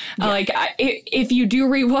do. Yeah. If you do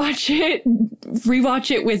rewatch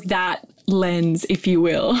it with that lens, if you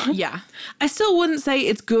will. Yeah. I still wouldn't say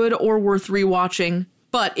it's good or worth rewatching,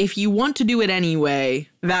 but if you want to do it anyway,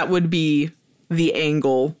 that would be the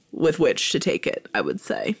angle with which to take it, I would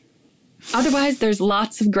say. Otherwise, there's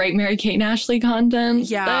lots of great Mary-Kate and Ashley content.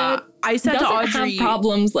 Yeah, I said to Audrey, have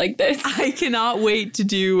problems like this. I cannot wait to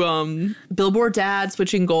do Billboard Dad,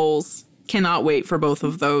 Switching Goals. Cannot wait for both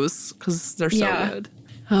of those because they're so good.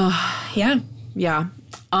 Yeah.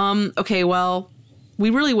 Okay, well,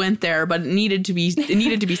 we really went there, but it needed to be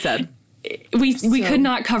said. We could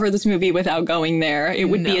not cover this movie without going there. It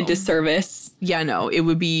would be a disservice. Yeah, no, it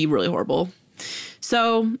would be really horrible.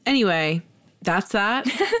 So anyway. That's that.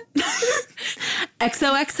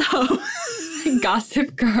 XOXO.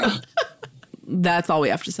 Gossip Girl. That's all we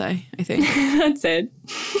have to say, I think. That's it.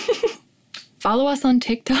 Follow us on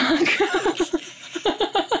TikTok.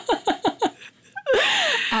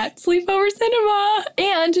 At Sleepover Cinema.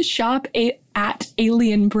 And shop at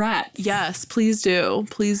Alien Brats. Yes, please do.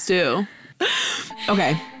 Please do.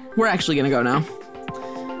 Okay, we're actually going to go now.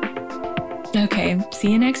 Okay,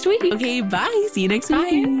 see you next week. Okay, bye. See you next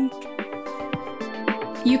week.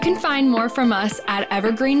 You can find more from us at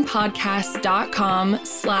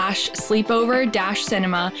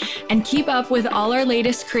evergreenpodcast.com/sleepover-cinema and keep up with all our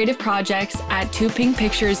latest creative projects at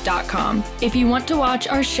twopinkpictures.com. If you want to watch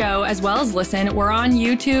our show as well as listen, we're on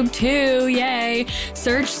YouTube too, yay!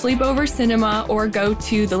 Search Sleepover Cinema or go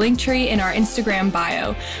to the link tree in our Instagram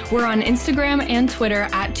bio. We're on Instagram and Twitter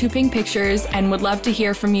at twopinkpictures and would love to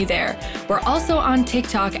hear from you there. We're also on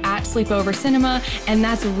TikTok at Sleepover Cinema, and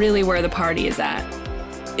that's really where the party is at.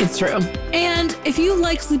 It's true. And if you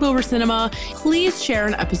like Sleepover Cinema, please share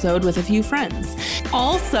an episode with a few friends.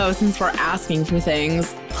 Also, since we're asking for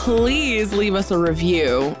things, please leave us a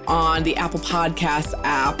review on the Apple Podcasts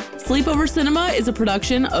app. Sleepover Cinema is a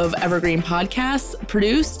production of Evergreen Podcasts,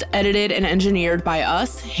 produced, edited, and engineered by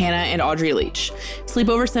us, Hannah and Audrey Leach.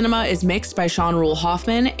 Sleepover Cinema is mixed by Sean Rule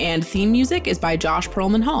Hoffman, and theme music is by Josh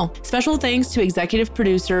Perlman Hall. Special thanks to executive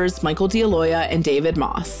producers Michael D'Aloia and David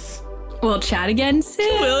Moss. We'll chat again soon.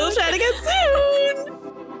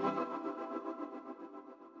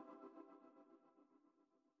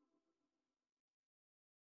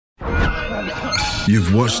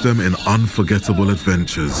 You've watched them in unforgettable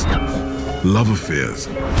adventures, love affairs,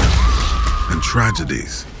 and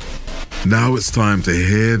tragedies. Now it's time to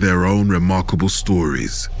hear their own remarkable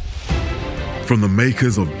stories. From the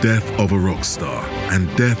makers of Death of a Rock Star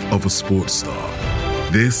and Death of a Sports Star,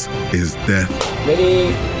 this is Death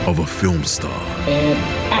of a Film Star. And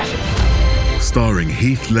action. Starring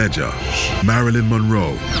Heath Ledger, Marilyn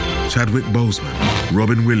Monroe, Chadwick Boseman,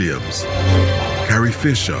 Robin Williams, Carrie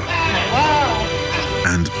Fisher,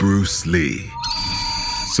 and Bruce Lee.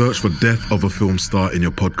 Search for Death of a Film Star in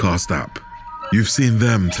your podcast app. You've seen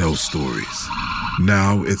them tell stories.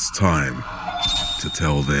 Now it's time to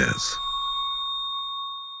tell theirs.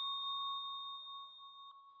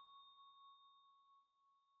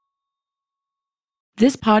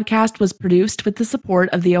 This podcast was produced with the support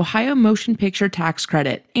of the Ohio Motion Picture Tax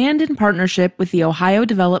Credit and in partnership with the Ohio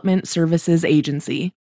Development Services Agency.